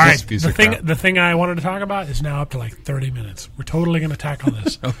caught up with All this right, piece the of thing crap? the thing I wanted to talk about is now up to like 30 minutes. We're totally going to tackle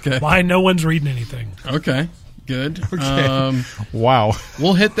this. Okay. Why no one's reading anything? Okay. Good. Okay. Wow.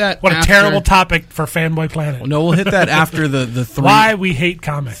 We'll hit that. What a after- terrible topic for Fanboy Planet. No, we'll hit that after the Why we hate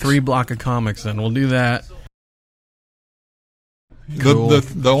comics. three block of comics, and we'll do that.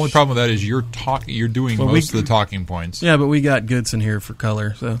 The only problem with that is you're doing Well, most of the talking points. Yeah, but we got Goodson here for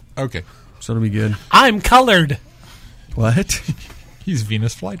color, so Okay. it'll be good. I'm colored. What? He's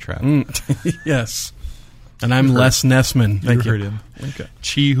Venus Flytrap. Yes. And I'm Les Nessman. Thank you. heard him. Okay.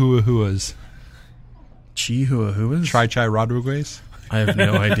 Chihuahuas. Chihuahuas? Tri-Chai Rodriguez. I have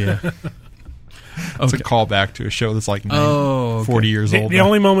no idea. It's a callback to a show that's like 40 years old. The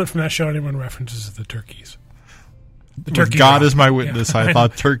only moment from that show anyone references is the turkeys. The turkey God rock. is my witness. I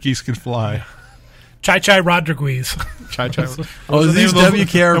thought turkeys could fly. Chai Chai Rodriguez. Chai Chai. Is these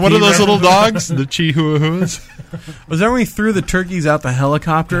WKRP? What are those little dogs? The Chihuahuas? Was that when we threw the turkeys out the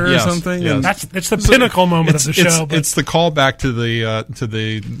helicopter or Yes, something? yes. And- That's the pinnacle moment of the show. But It's the callback to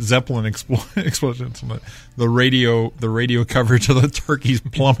the Zeppelin explosions. The radio coverage of the turkeys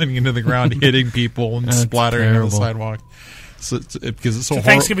plummeting into the ground, hitting people and That's splattering on the terrible. sidewalk. So because it's so it's a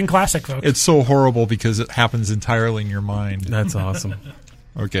Thanksgiving classic, folks. It's so horrible because it happens entirely in your mind. That's awesome.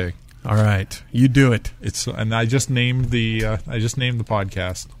 Okay. All right, you do it. And I just named the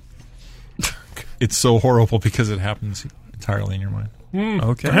podcast. It's so horrible because it happens entirely in your mind.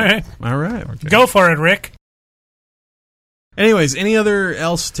 Okay. All right. Okay. Go for it, Rick. Anyways, any other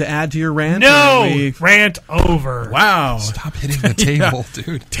else to add to your rant? No! Or we- Rant over. Wow. Stop hitting the table,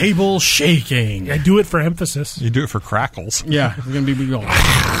 dude. Table shaking. I do it for emphasis. You do it for crackles. Yeah, we're going to be going.